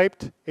loosely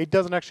typed, it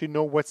doesn't actually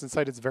know what's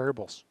inside its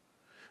variables.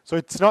 So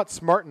it's not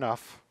smart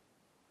enough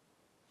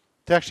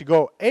to actually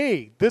go,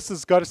 hey, this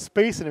has got a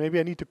space in it, maybe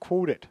I need to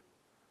quote it.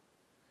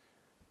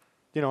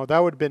 You know, that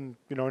would have been,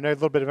 you know, a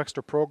little bit of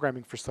extra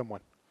programming for someone.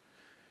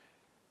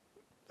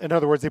 In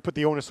other words, they put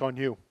the onus on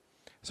you.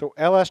 So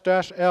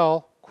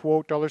ls-l,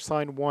 quote,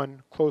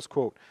 $1, close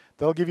quote.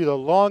 They'll give you the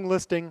long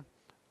listing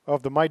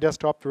of the My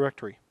Desktop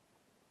directory.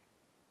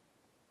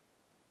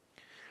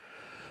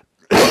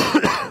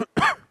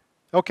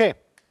 Okay.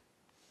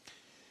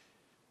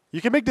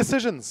 You can make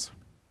decisions.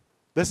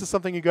 This is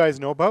something you guys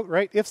know about,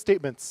 right? If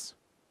statements.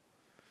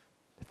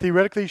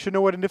 Theoretically, you should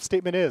know what an if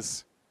statement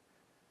is.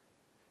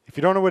 If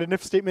you don't know what an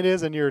if statement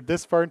is and you're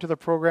this far into the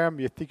program,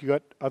 you think you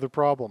got other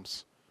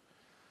problems.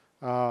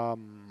 You're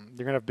going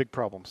to have big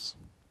problems.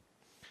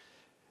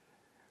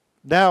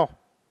 Now,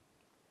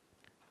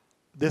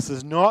 this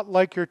is not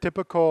like your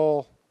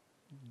typical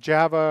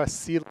Java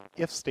C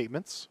if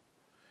statements.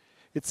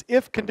 It's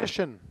if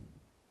condition.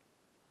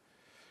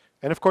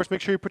 And of course, make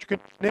sure you put your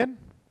condition in,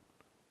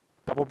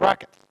 double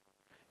bracket.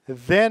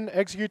 Then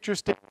execute your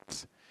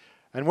statements.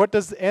 And what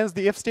ends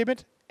the if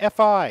statement?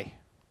 Fi.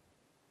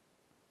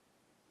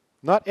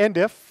 Not end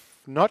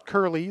if, not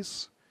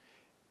curlies.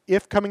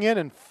 If coming in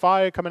and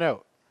fi coming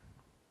out.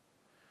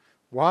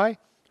 Why?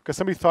 Because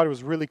somebody thought it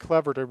was really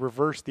clever to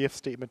reverse the if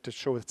statement to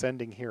show its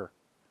ending here.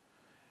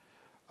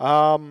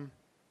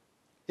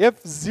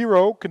 If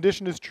 0,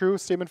 condition is true,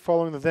 statement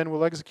following the then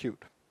will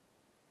execute.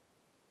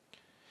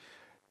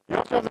 You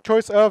also have the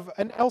choice of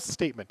an else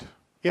statement.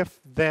 If,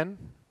 then,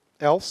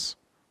 else,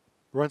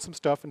 run some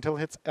stuff until it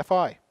hits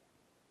fi.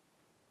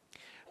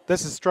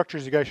 This is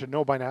structures you guys should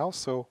know by now,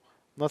 so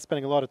I'm not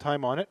spending a lot of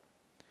time on it.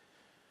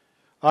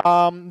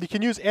 You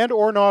can use and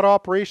or not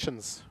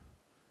operations.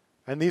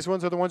 And these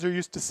ones are the ones you're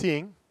used to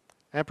seeing.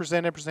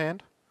 Ampersand,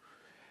 ampersand.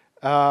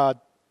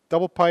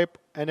 Double pipe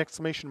and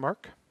exclamation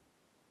mark.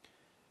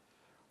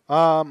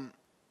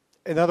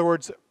 In other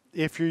words,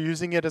 if you're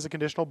using it as a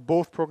conditional,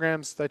 both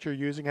programs that you're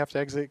using have to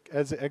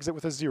exit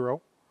with a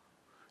 0.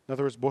 In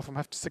other words, both of them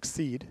have to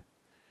succeed.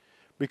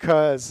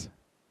 Because,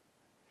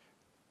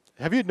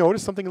 have you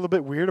noticed something a little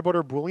bit weird about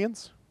our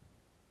Booleans?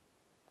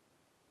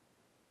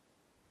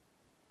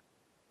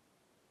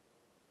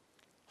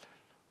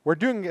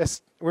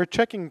 We're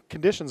checking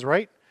conditions,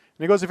 right?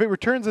 And it goes, if it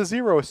returns a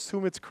 0,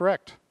 assume it's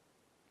correct.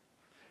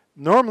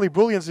 Normally,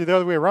 Booleans are the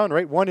other way around,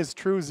 right? 1 is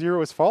true,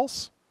 0 is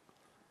false.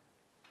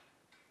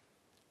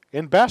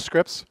 In bash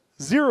scripts,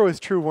 0 is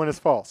true, 1 is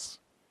false.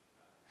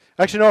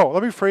 Actually, no,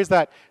 let me phrase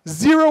that.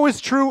 0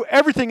 is true,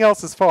 everything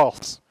else is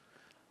false.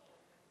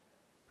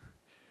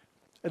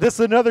 This is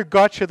another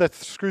gotcha that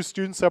screws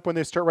students up when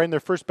they start writing their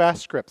first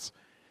bash scripts.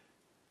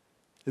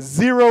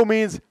 0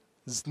 means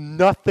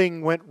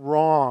nothing went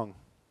wrong.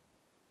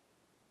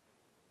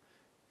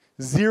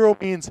 0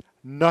 means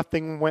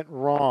nothing went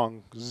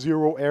wrong.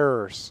 0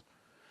 errors.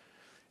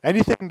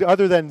 Anything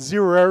other than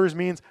 0 errors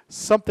means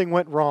something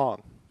went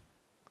wrong.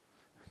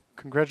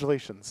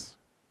 Congratulations.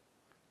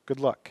 Good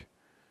luck.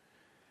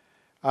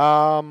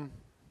 But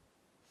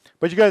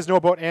you guys know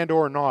about and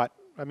or not.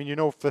 I mean, you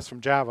know this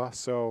from Java,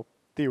 so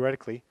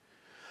theoretically.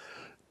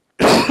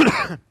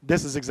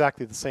 This is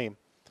exactly the same.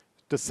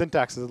 The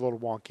syntax is a little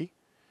wonky.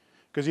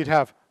 Because you'd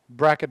have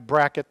bracket,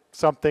 bracket,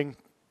 something,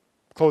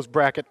 close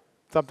bracket,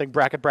 something,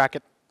 bracket,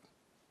 bracket.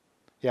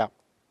 Yeah.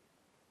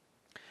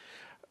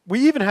 We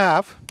even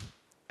have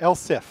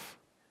else if.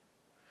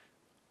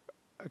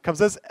 It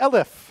comes as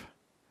elif.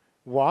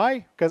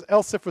 Why? Because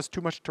else if was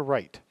too much to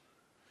write.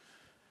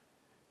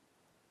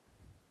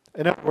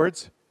 In other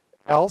words,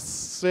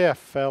 else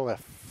if,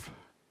 elif.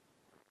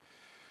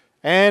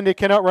 And it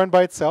cannot run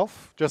by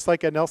itself, just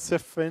like an else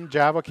if in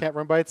Java can't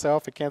run by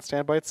itself. It can't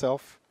stand by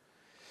itself.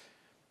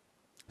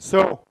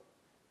 So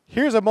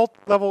here's a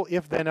multi-level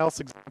if-then-else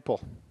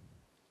example.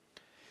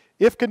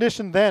 If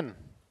condition then,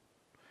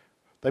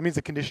 that means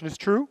the condition is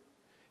true.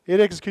 It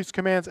executes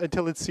commands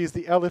until it sees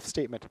the elif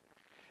statement.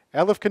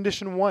 Elif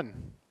condition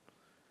 1.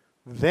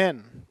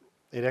 Then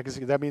it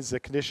executes. That means the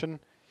condition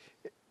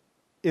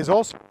is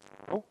also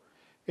true.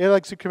 It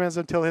executes commands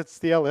until it hits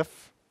the elif.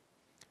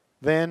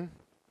 Then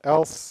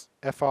else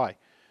fi.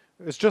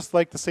 It's just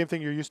like the same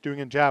thing you're used to doing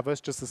in Java. It's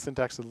just the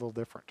syntax is a little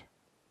different.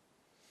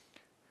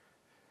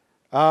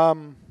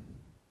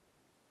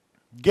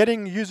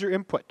 Getting user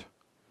input,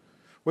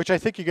 which I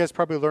think you guys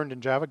probably learned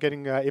in Java,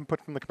 getting input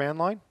from the command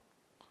line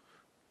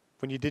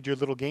when you did your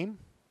little game.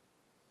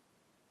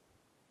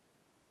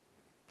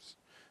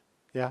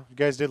 Yeah, you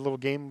guys did a little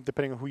game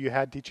depending on who you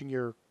had teaching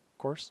your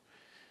course.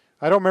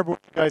 I don't remember what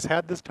you guys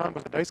had this time.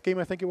 Was it a dice game,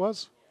 I think it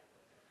was?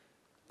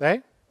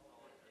 Hey?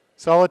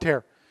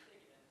 Solitaire.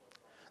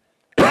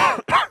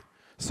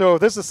 So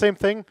this is the same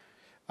thing.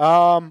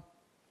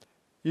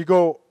 You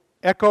go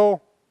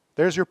echo,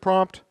 there's your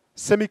prompt,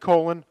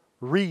 semicolon,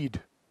 read.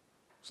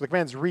 So the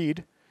command's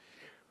read.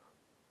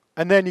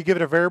 And then you give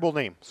it a variable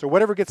name. So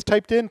whatever gets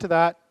typed into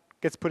that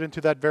gets put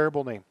into that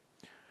variable name.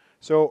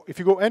 So if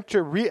you go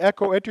enter,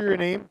 re-echo, enter your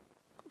name,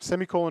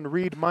 semicolon,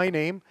 read my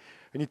name,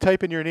 and you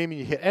type in your name and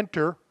you hit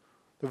enter,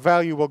 the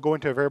value will go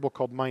into a variable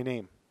called my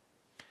name.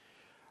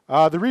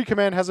 The read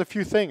command has a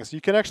few things.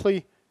 You can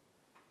actually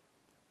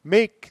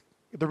make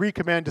the read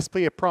command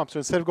display a prompt. So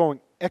instead of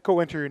going echo,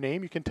 enter your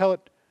name, you can tell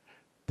it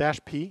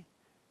 -p,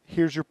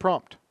 here's your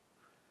prompt.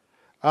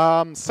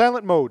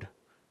 Silent mode.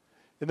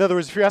 In other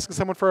words, if you're asking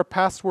someone for a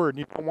password and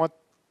you don't want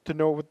to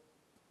know what,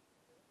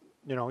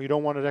 you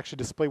don't want to actually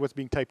display what's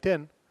being typed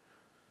in,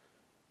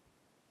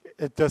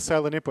 it does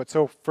silent input.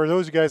 So for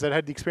those of you guys that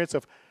had the experience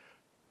of,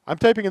 I'm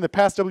typing in the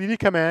passwd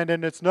command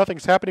and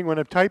nothing's happening when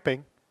I'm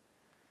typing,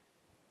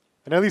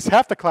 and at least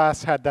half the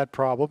class had that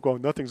problem,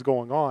 going nothing's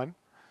going on.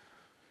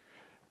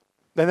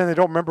 And then they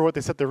don't remember what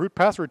they set their root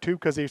password to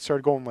because they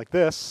started going like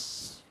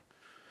this.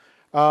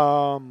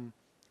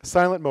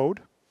 Silent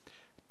mode.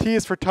 T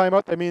is for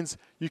timeout. That means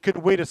you could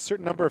wait a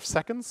certain number of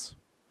seconds.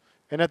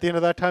 And at the end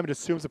of that time, it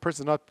assumes the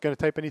person's not going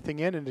to type anything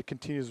in, and it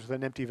continues with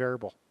an empty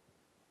variable.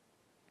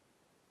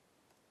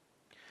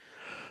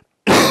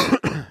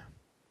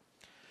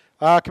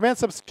 Command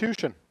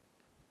substitution.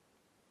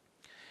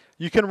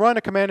 You can run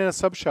a command in a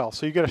subshell.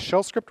 So you get a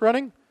shell script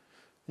running, and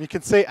you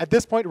can say, at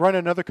this point, run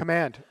another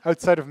command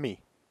outside of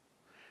me.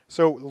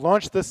 So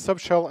launch this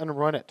subshell and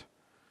run it.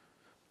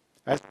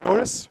 As you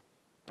notice,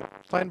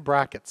 line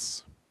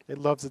brackets. It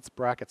loves its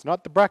brackets,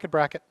 not the bracket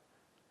bracket,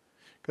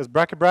 because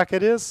bracket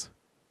bracket is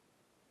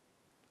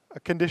a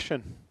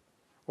condition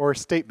or a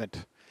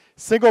statement.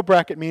 Single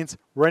bracket means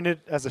run it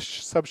as a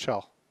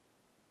subshell.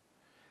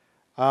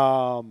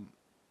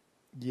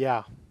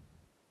 Yeah,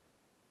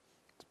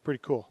 it's pretty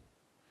cool.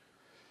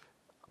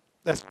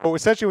 So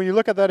essentially, when you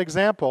look at that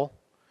example,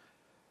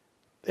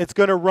 it's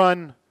going to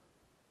run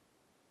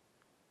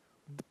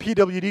the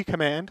pwd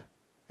command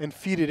and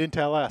feed it into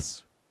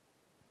ls.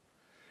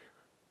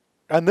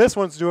 And this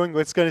one's doing,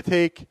 it's going to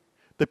take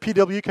the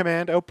pw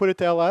command, output it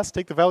to ls,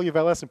 take the value of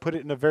ls and put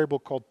it in a variable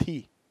called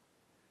t.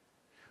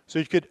 So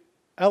you could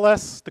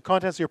ls the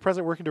contents of your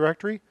present working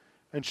directory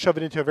and shove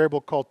it into a variable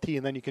called t,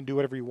 and then you can do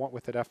whatever you want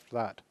with it after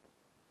that.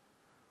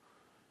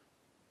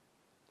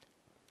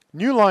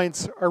 New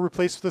lines are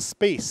replaced with a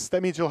space.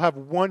 That means you'll have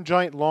one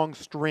giant long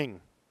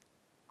string.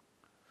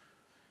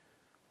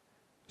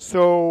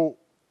 So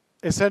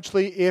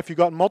essentially, if you've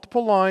got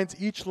multiple lines,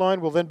 each line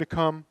will then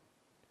become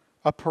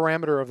a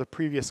parameter of the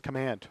previous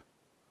command.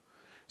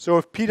 So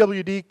if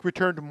pwd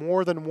returned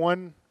more than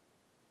one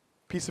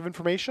piece of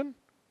information,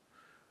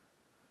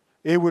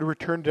 it would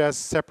return it as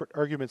separate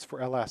arguments for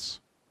ls.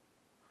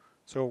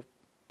 So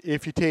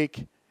if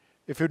you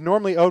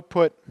normally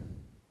output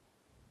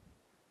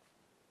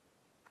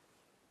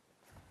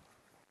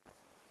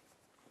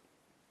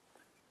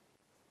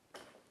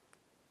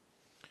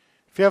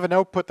if you have an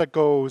output that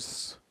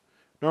goes,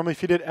 normally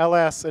if you did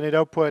ls and it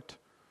output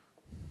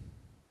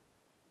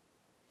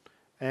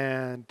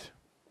and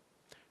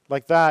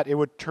like that, it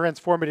would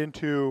transform it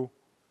into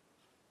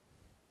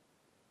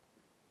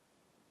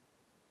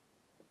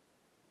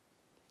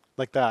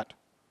like that,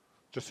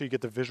 just so you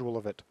get the visual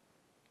of it.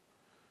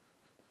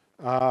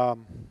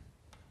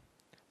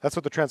 That's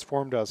what the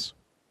transform does.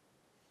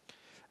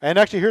 And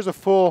actually, here's a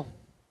full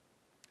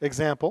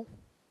example.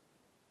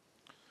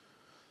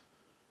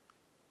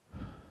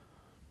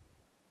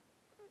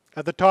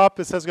 At the top,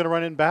 it says going to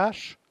run in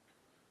bash.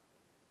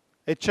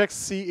 It checks to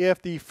see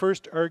if the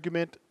first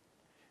argument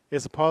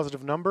is a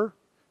positive number.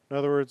 In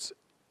other words,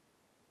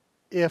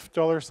 if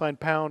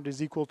 $pound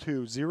is equal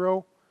to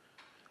 0,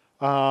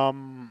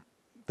 then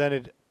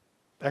it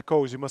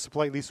echoes you must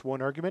supply at least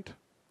one argument.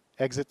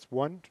 Exits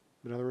 1.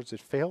 In other words, it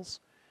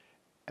fails.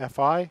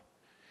 FI.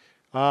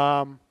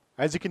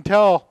 As you can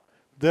tell,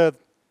 the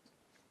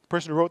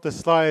person who wrote the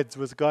slides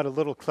got a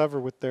little clever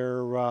with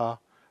their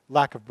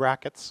lack of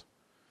brackets.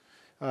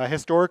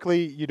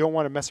 Historically, you don't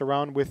want to mess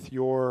around with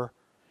your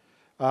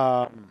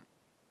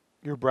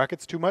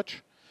brackets too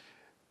much.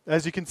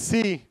 As you can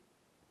see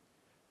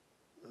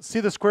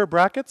the square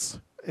brackets?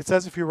 It's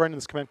as if you're running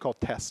this command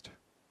called test.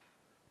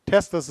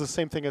 Test does the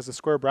same thing as the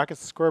square brackets.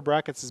 The square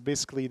brackets is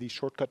basically the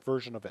shortcut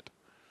version of it.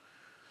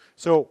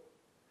 So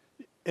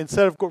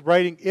instead of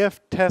writing if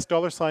test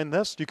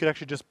 $this, you could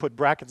actually just put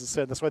brackets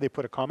instead. That's why they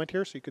put a comment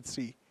here, so you could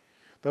see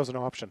that was an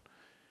option.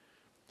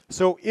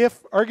 So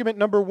if argument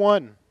number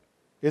 1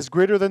 is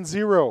greater than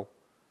 0,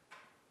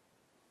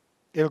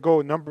 it'll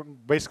go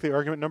basically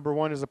argument number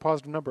 1 is a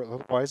positive number.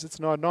 Otherwise, it's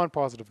not a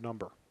non-positive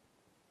number.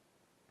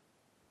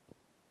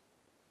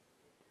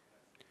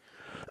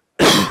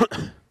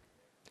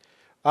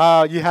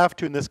 You have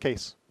to in this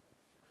case.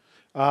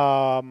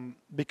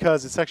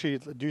 Because it's actually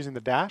using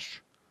the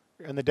dash,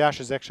 and the dash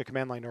is actually a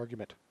command line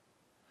argument.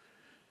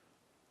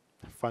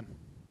 Fun.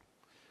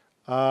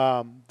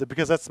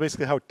 Because that's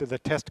basically how the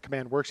test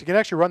command works. You can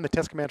actually run the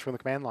test command from the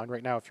command line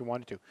right now if you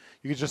wanted to.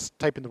 You could just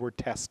type in the word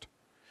test.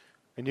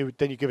 And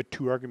then you give it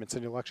 2 arguments,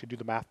 and it'll actually do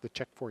the math, the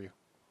check for you.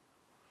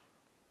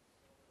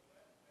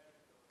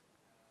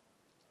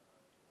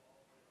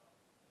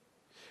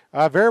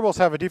 Variables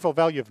have a default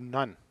value of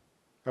none,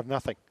 of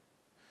nothing.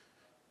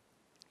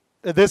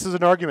 This is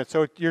an argument.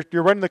 So you're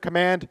running the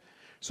command.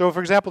 So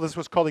for example, this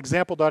was called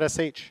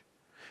example.sh.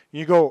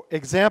 You go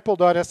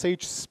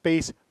example.sh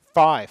space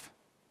 5.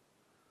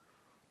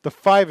 The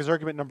 5 is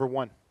argument number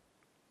 1.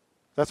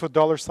 That's what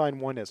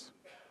 $1 is.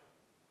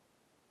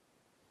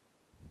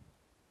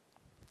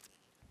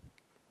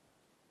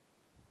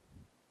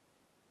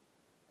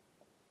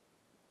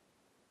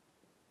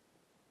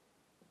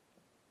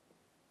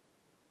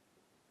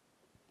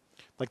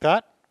 Like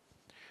that.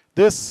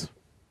 This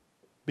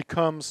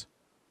becomes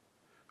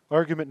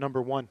argument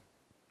number 1.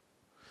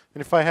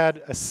 And if I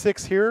had a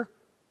 6 here,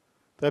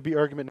 that'd be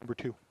argument number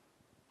 2.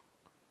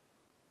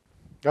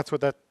 That's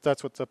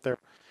what's up there.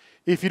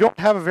 If you don't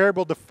have a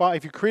variable defined,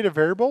 if you create a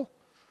variable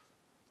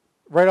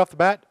right off the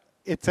bat,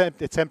 it's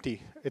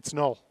empty. It's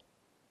null.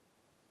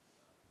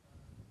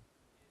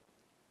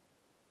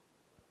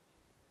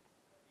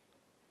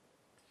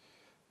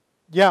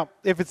 Yeah,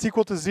 if it's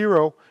equal to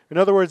 0, in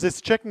other words,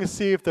 it's checking to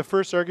see if the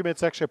first argument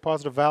is actually a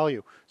positive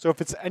value. So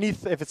if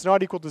it's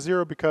not equal to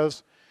 0,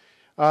 because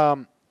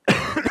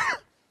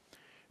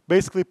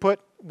basically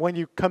when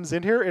you comes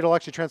in here, it'll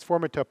actually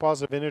transform it to a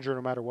positive integer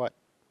no matter what.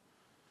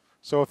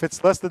 So if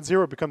it's less than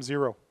 0, it becomes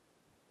 0.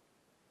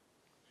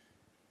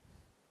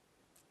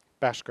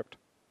 Bash script.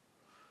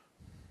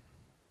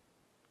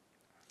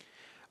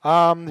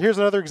 Here's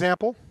another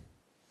example.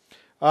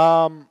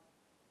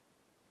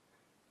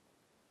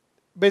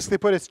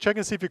 Basically it's checking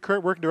to see if your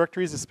current working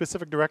directory is a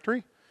specific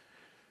directory.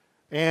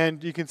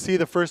 And you can see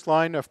the first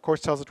line, of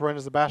course, tells it to run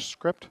as a bash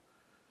script.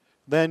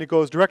 Then it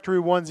goes directory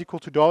 1 is equal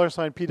to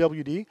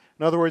 $pwd. In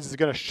other words, it's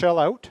going to shell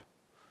out,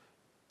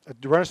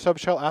 run a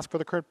subshell, ask for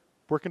the current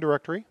working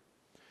directory,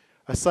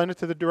 assign it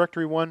to the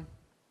directory 1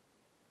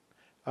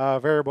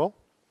 variable.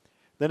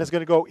 Then it's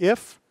going to go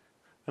if,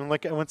 and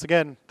once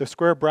again, the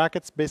square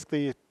brackets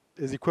basically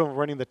is equivalent to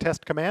running the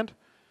test command.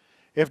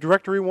 If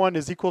directory 1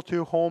 is equal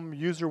to home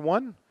user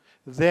 1,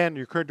 then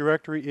your current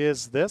directory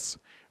is this.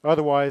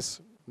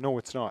 Otherwise, no,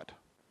 it's not.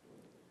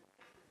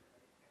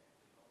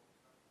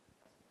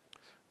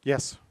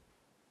 Yes.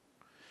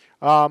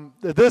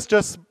 This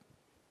just...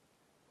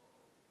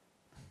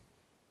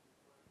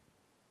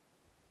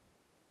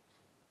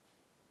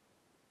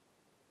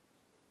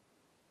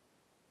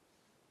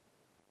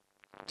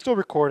 Still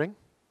recording.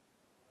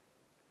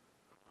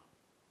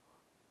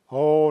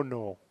 Oh,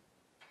 no.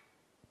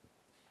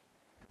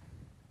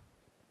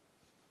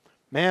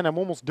 Man, I'm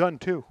almost done,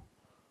 too.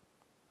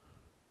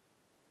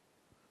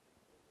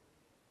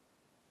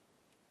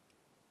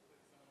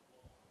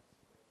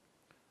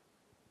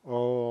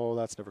 Oh,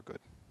 that's never good.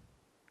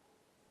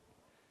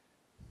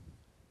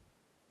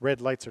 Red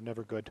lights are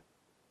never good.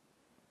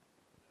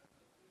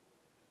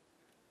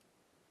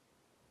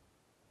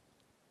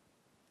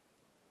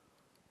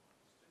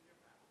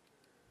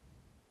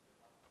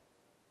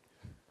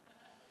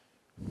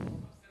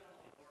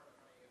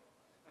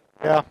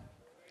 Yeah.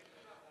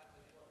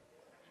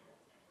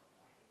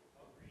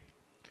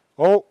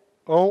 Oh,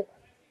 oh.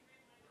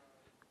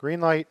 Green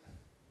light.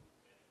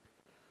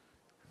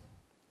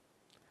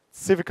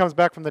 See if it comes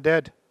back from the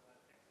dead.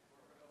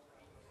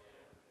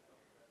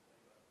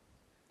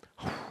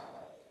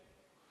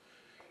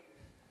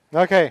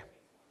 Okay.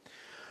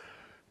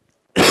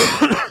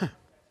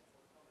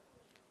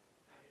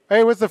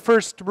 Hey, what's the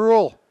first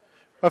rule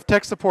of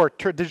tech support?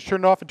 Did you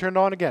turn it off and turn it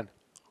on again?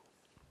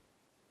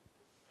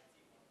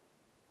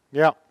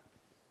 Yeah.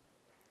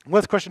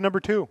 What's question number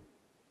 2?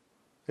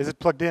 Is it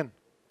plugged in?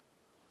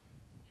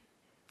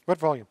 What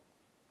volume?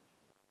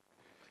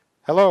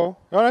 Hello?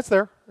 Oh, that's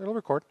there. It'll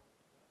record.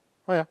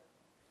 Oh, yeah.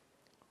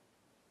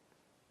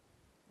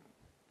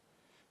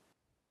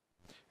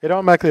 It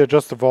automatically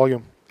adjusts the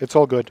volume. It's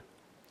all good.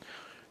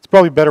 It's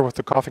probably better with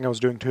the coughing I was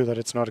doing too, that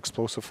it's not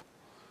explosive.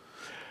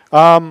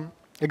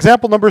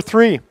 Example number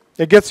 3.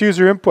 It gets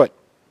user input.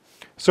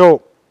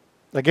 So,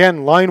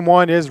 again, line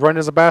 1 is run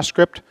as a bash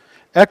script.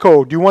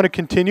 Echo, do you want to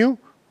continue?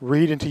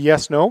 Read into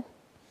yes, no.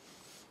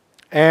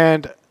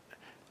 And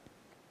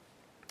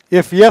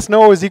if yes,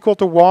 no is equal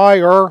to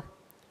y, or,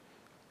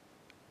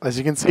 as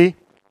you can see,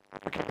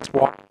 it's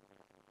y.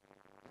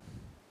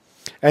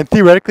 And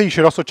theoretically, you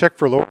should also check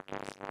for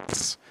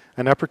lowercase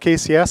and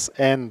uppercase yes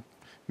and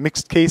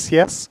mixed case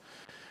yes.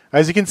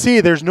 As you can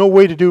see, there's no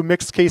way to do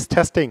mixed case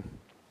testing.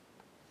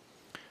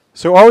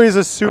 So always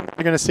assume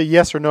you're going to say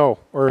yes or no,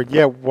 or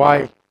yeah,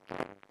 why.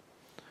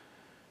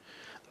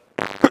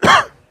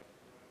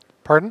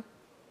 Pardon?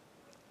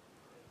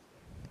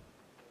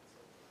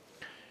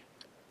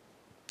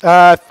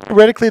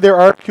 Theoretically, there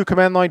are a few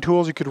command line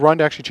tools you could run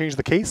to actually change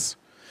the case.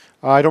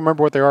 I don't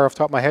remember what they are off the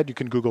top of my head. You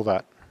can Google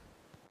that.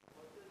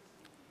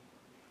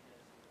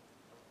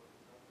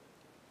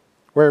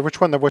 Where?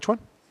 Which one? Which one?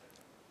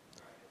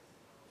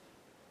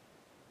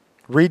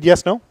 Read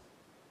yes, no?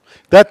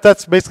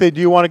 That's basically,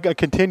 do you want to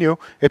continue?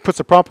 It puts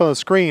a prompt on the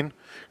screen,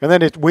 and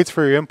then it waits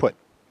for your input.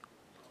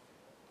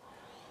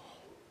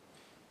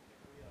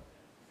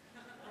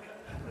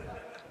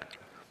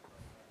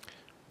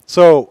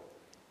 So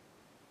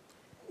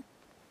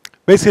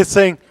basically it's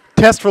saying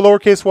test for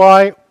lowercase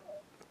y,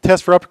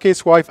 test for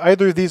uppercase y. If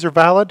either of these are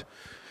valid,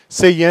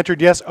 say you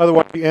entered yes,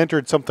 otherwise you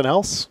entered something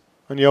else,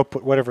 and you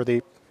output whatever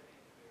the...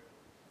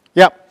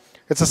 Yeah,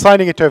 it's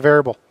assigning it to a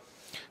variable.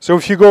 So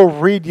if you go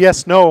read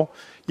yes, no,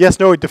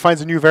 it defines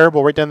a new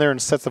variable right down there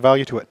and sets the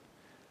value to it.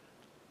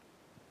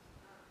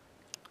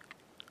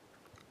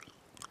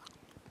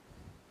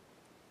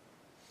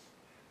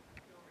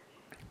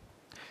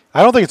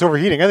 I don't think it's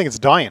overheating. I think it's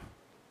dying.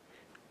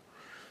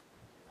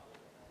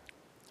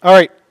 All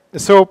right,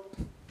 so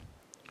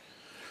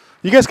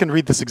you guys can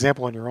read this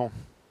example on your own.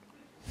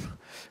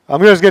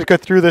 I'm just going to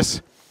get through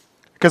this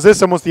because this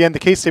is almost the end. The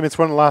case statement's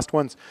one of the last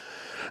ones.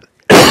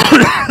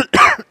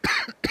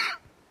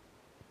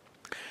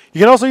 You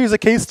can also use a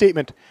case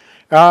statement.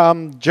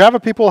 Java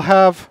people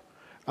have,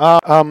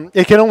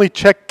 it can only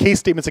check case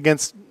statements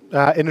against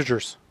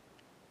integers.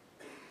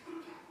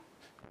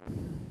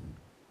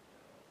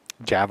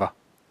 Java.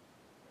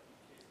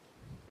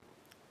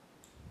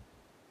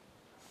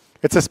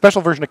 It's a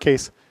special version of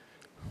case.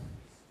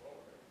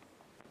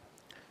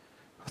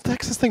 What the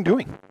heck is this thing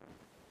doing?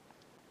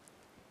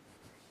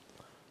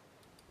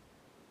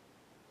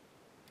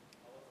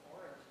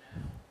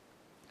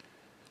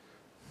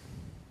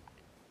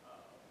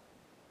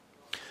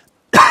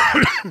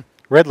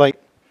 Red light.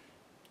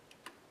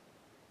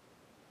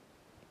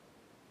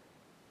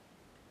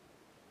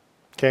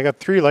 Okay, I got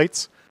 3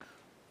 lights.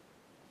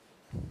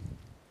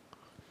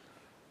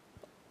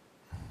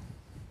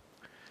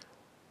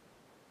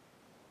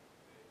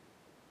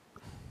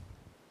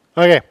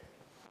 Okay.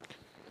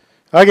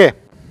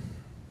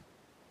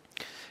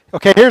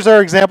 Okay, here's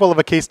our example of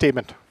a case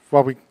statement.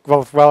 Well,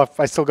 if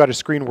I still got a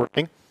screen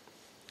working.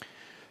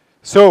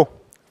 So,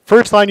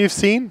 first line you've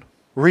seen,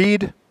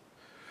 read.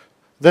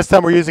 This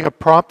time we're using a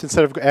prompt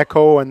instead of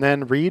echo and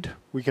then read.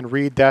 We can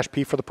read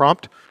 -p for the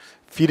prompt.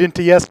 Feed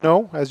into yes,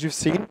 no, as you've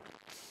seen.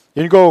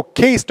 You can go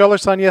case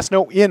 $yes,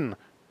 no in.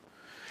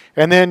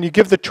 And then you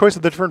give the choice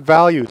of the different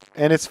values.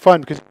 And it's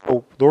fun because you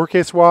go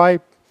lowercase y.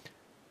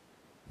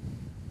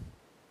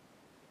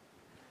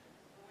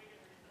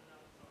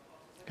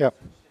 Yeah.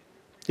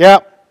 Yeah.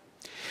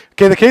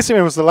 Okay, the case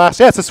statement was the last.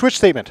 Yeah, it's a switch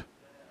statement.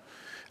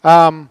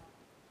 In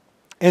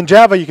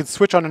Java, you can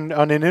switch on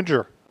an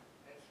integer.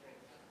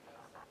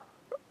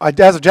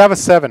 As of Java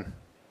 7.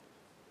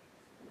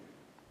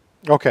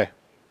 Okay.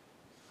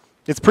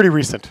 It's pretty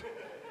recent.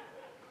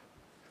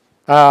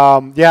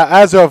 Yeah,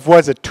 as of,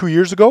 was it 2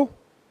 years ago?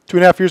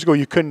 2.5 years ago,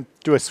 you couldn't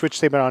do a switch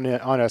statement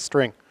on a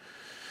string.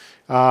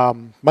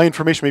 My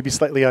information may be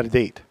slightly out of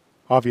date,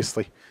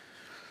 obviously.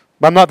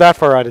 But I'm not that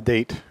far out of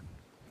date,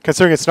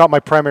 considering it's not my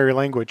primary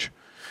language.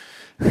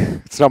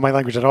 It's not my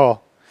language at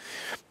all.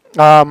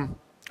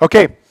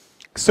 Okay,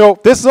 so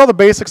this is all the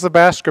basics of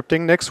bash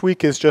scripting. Next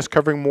week is just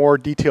covering more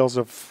details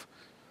of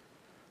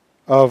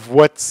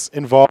what's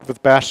involved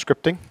with bash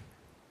scripting.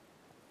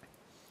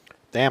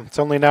 Damn, it's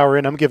only an hour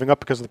in. I'm giving up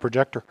because of the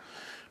projector.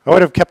 I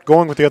would have kept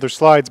going with the other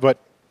slides, but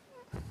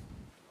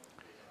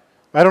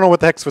I don't know what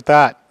the heck's with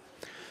that.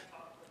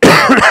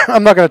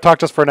 I'm not going to talk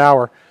just for an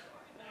hour.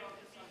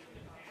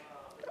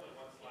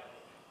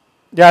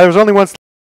 Yeah, there was only one slide.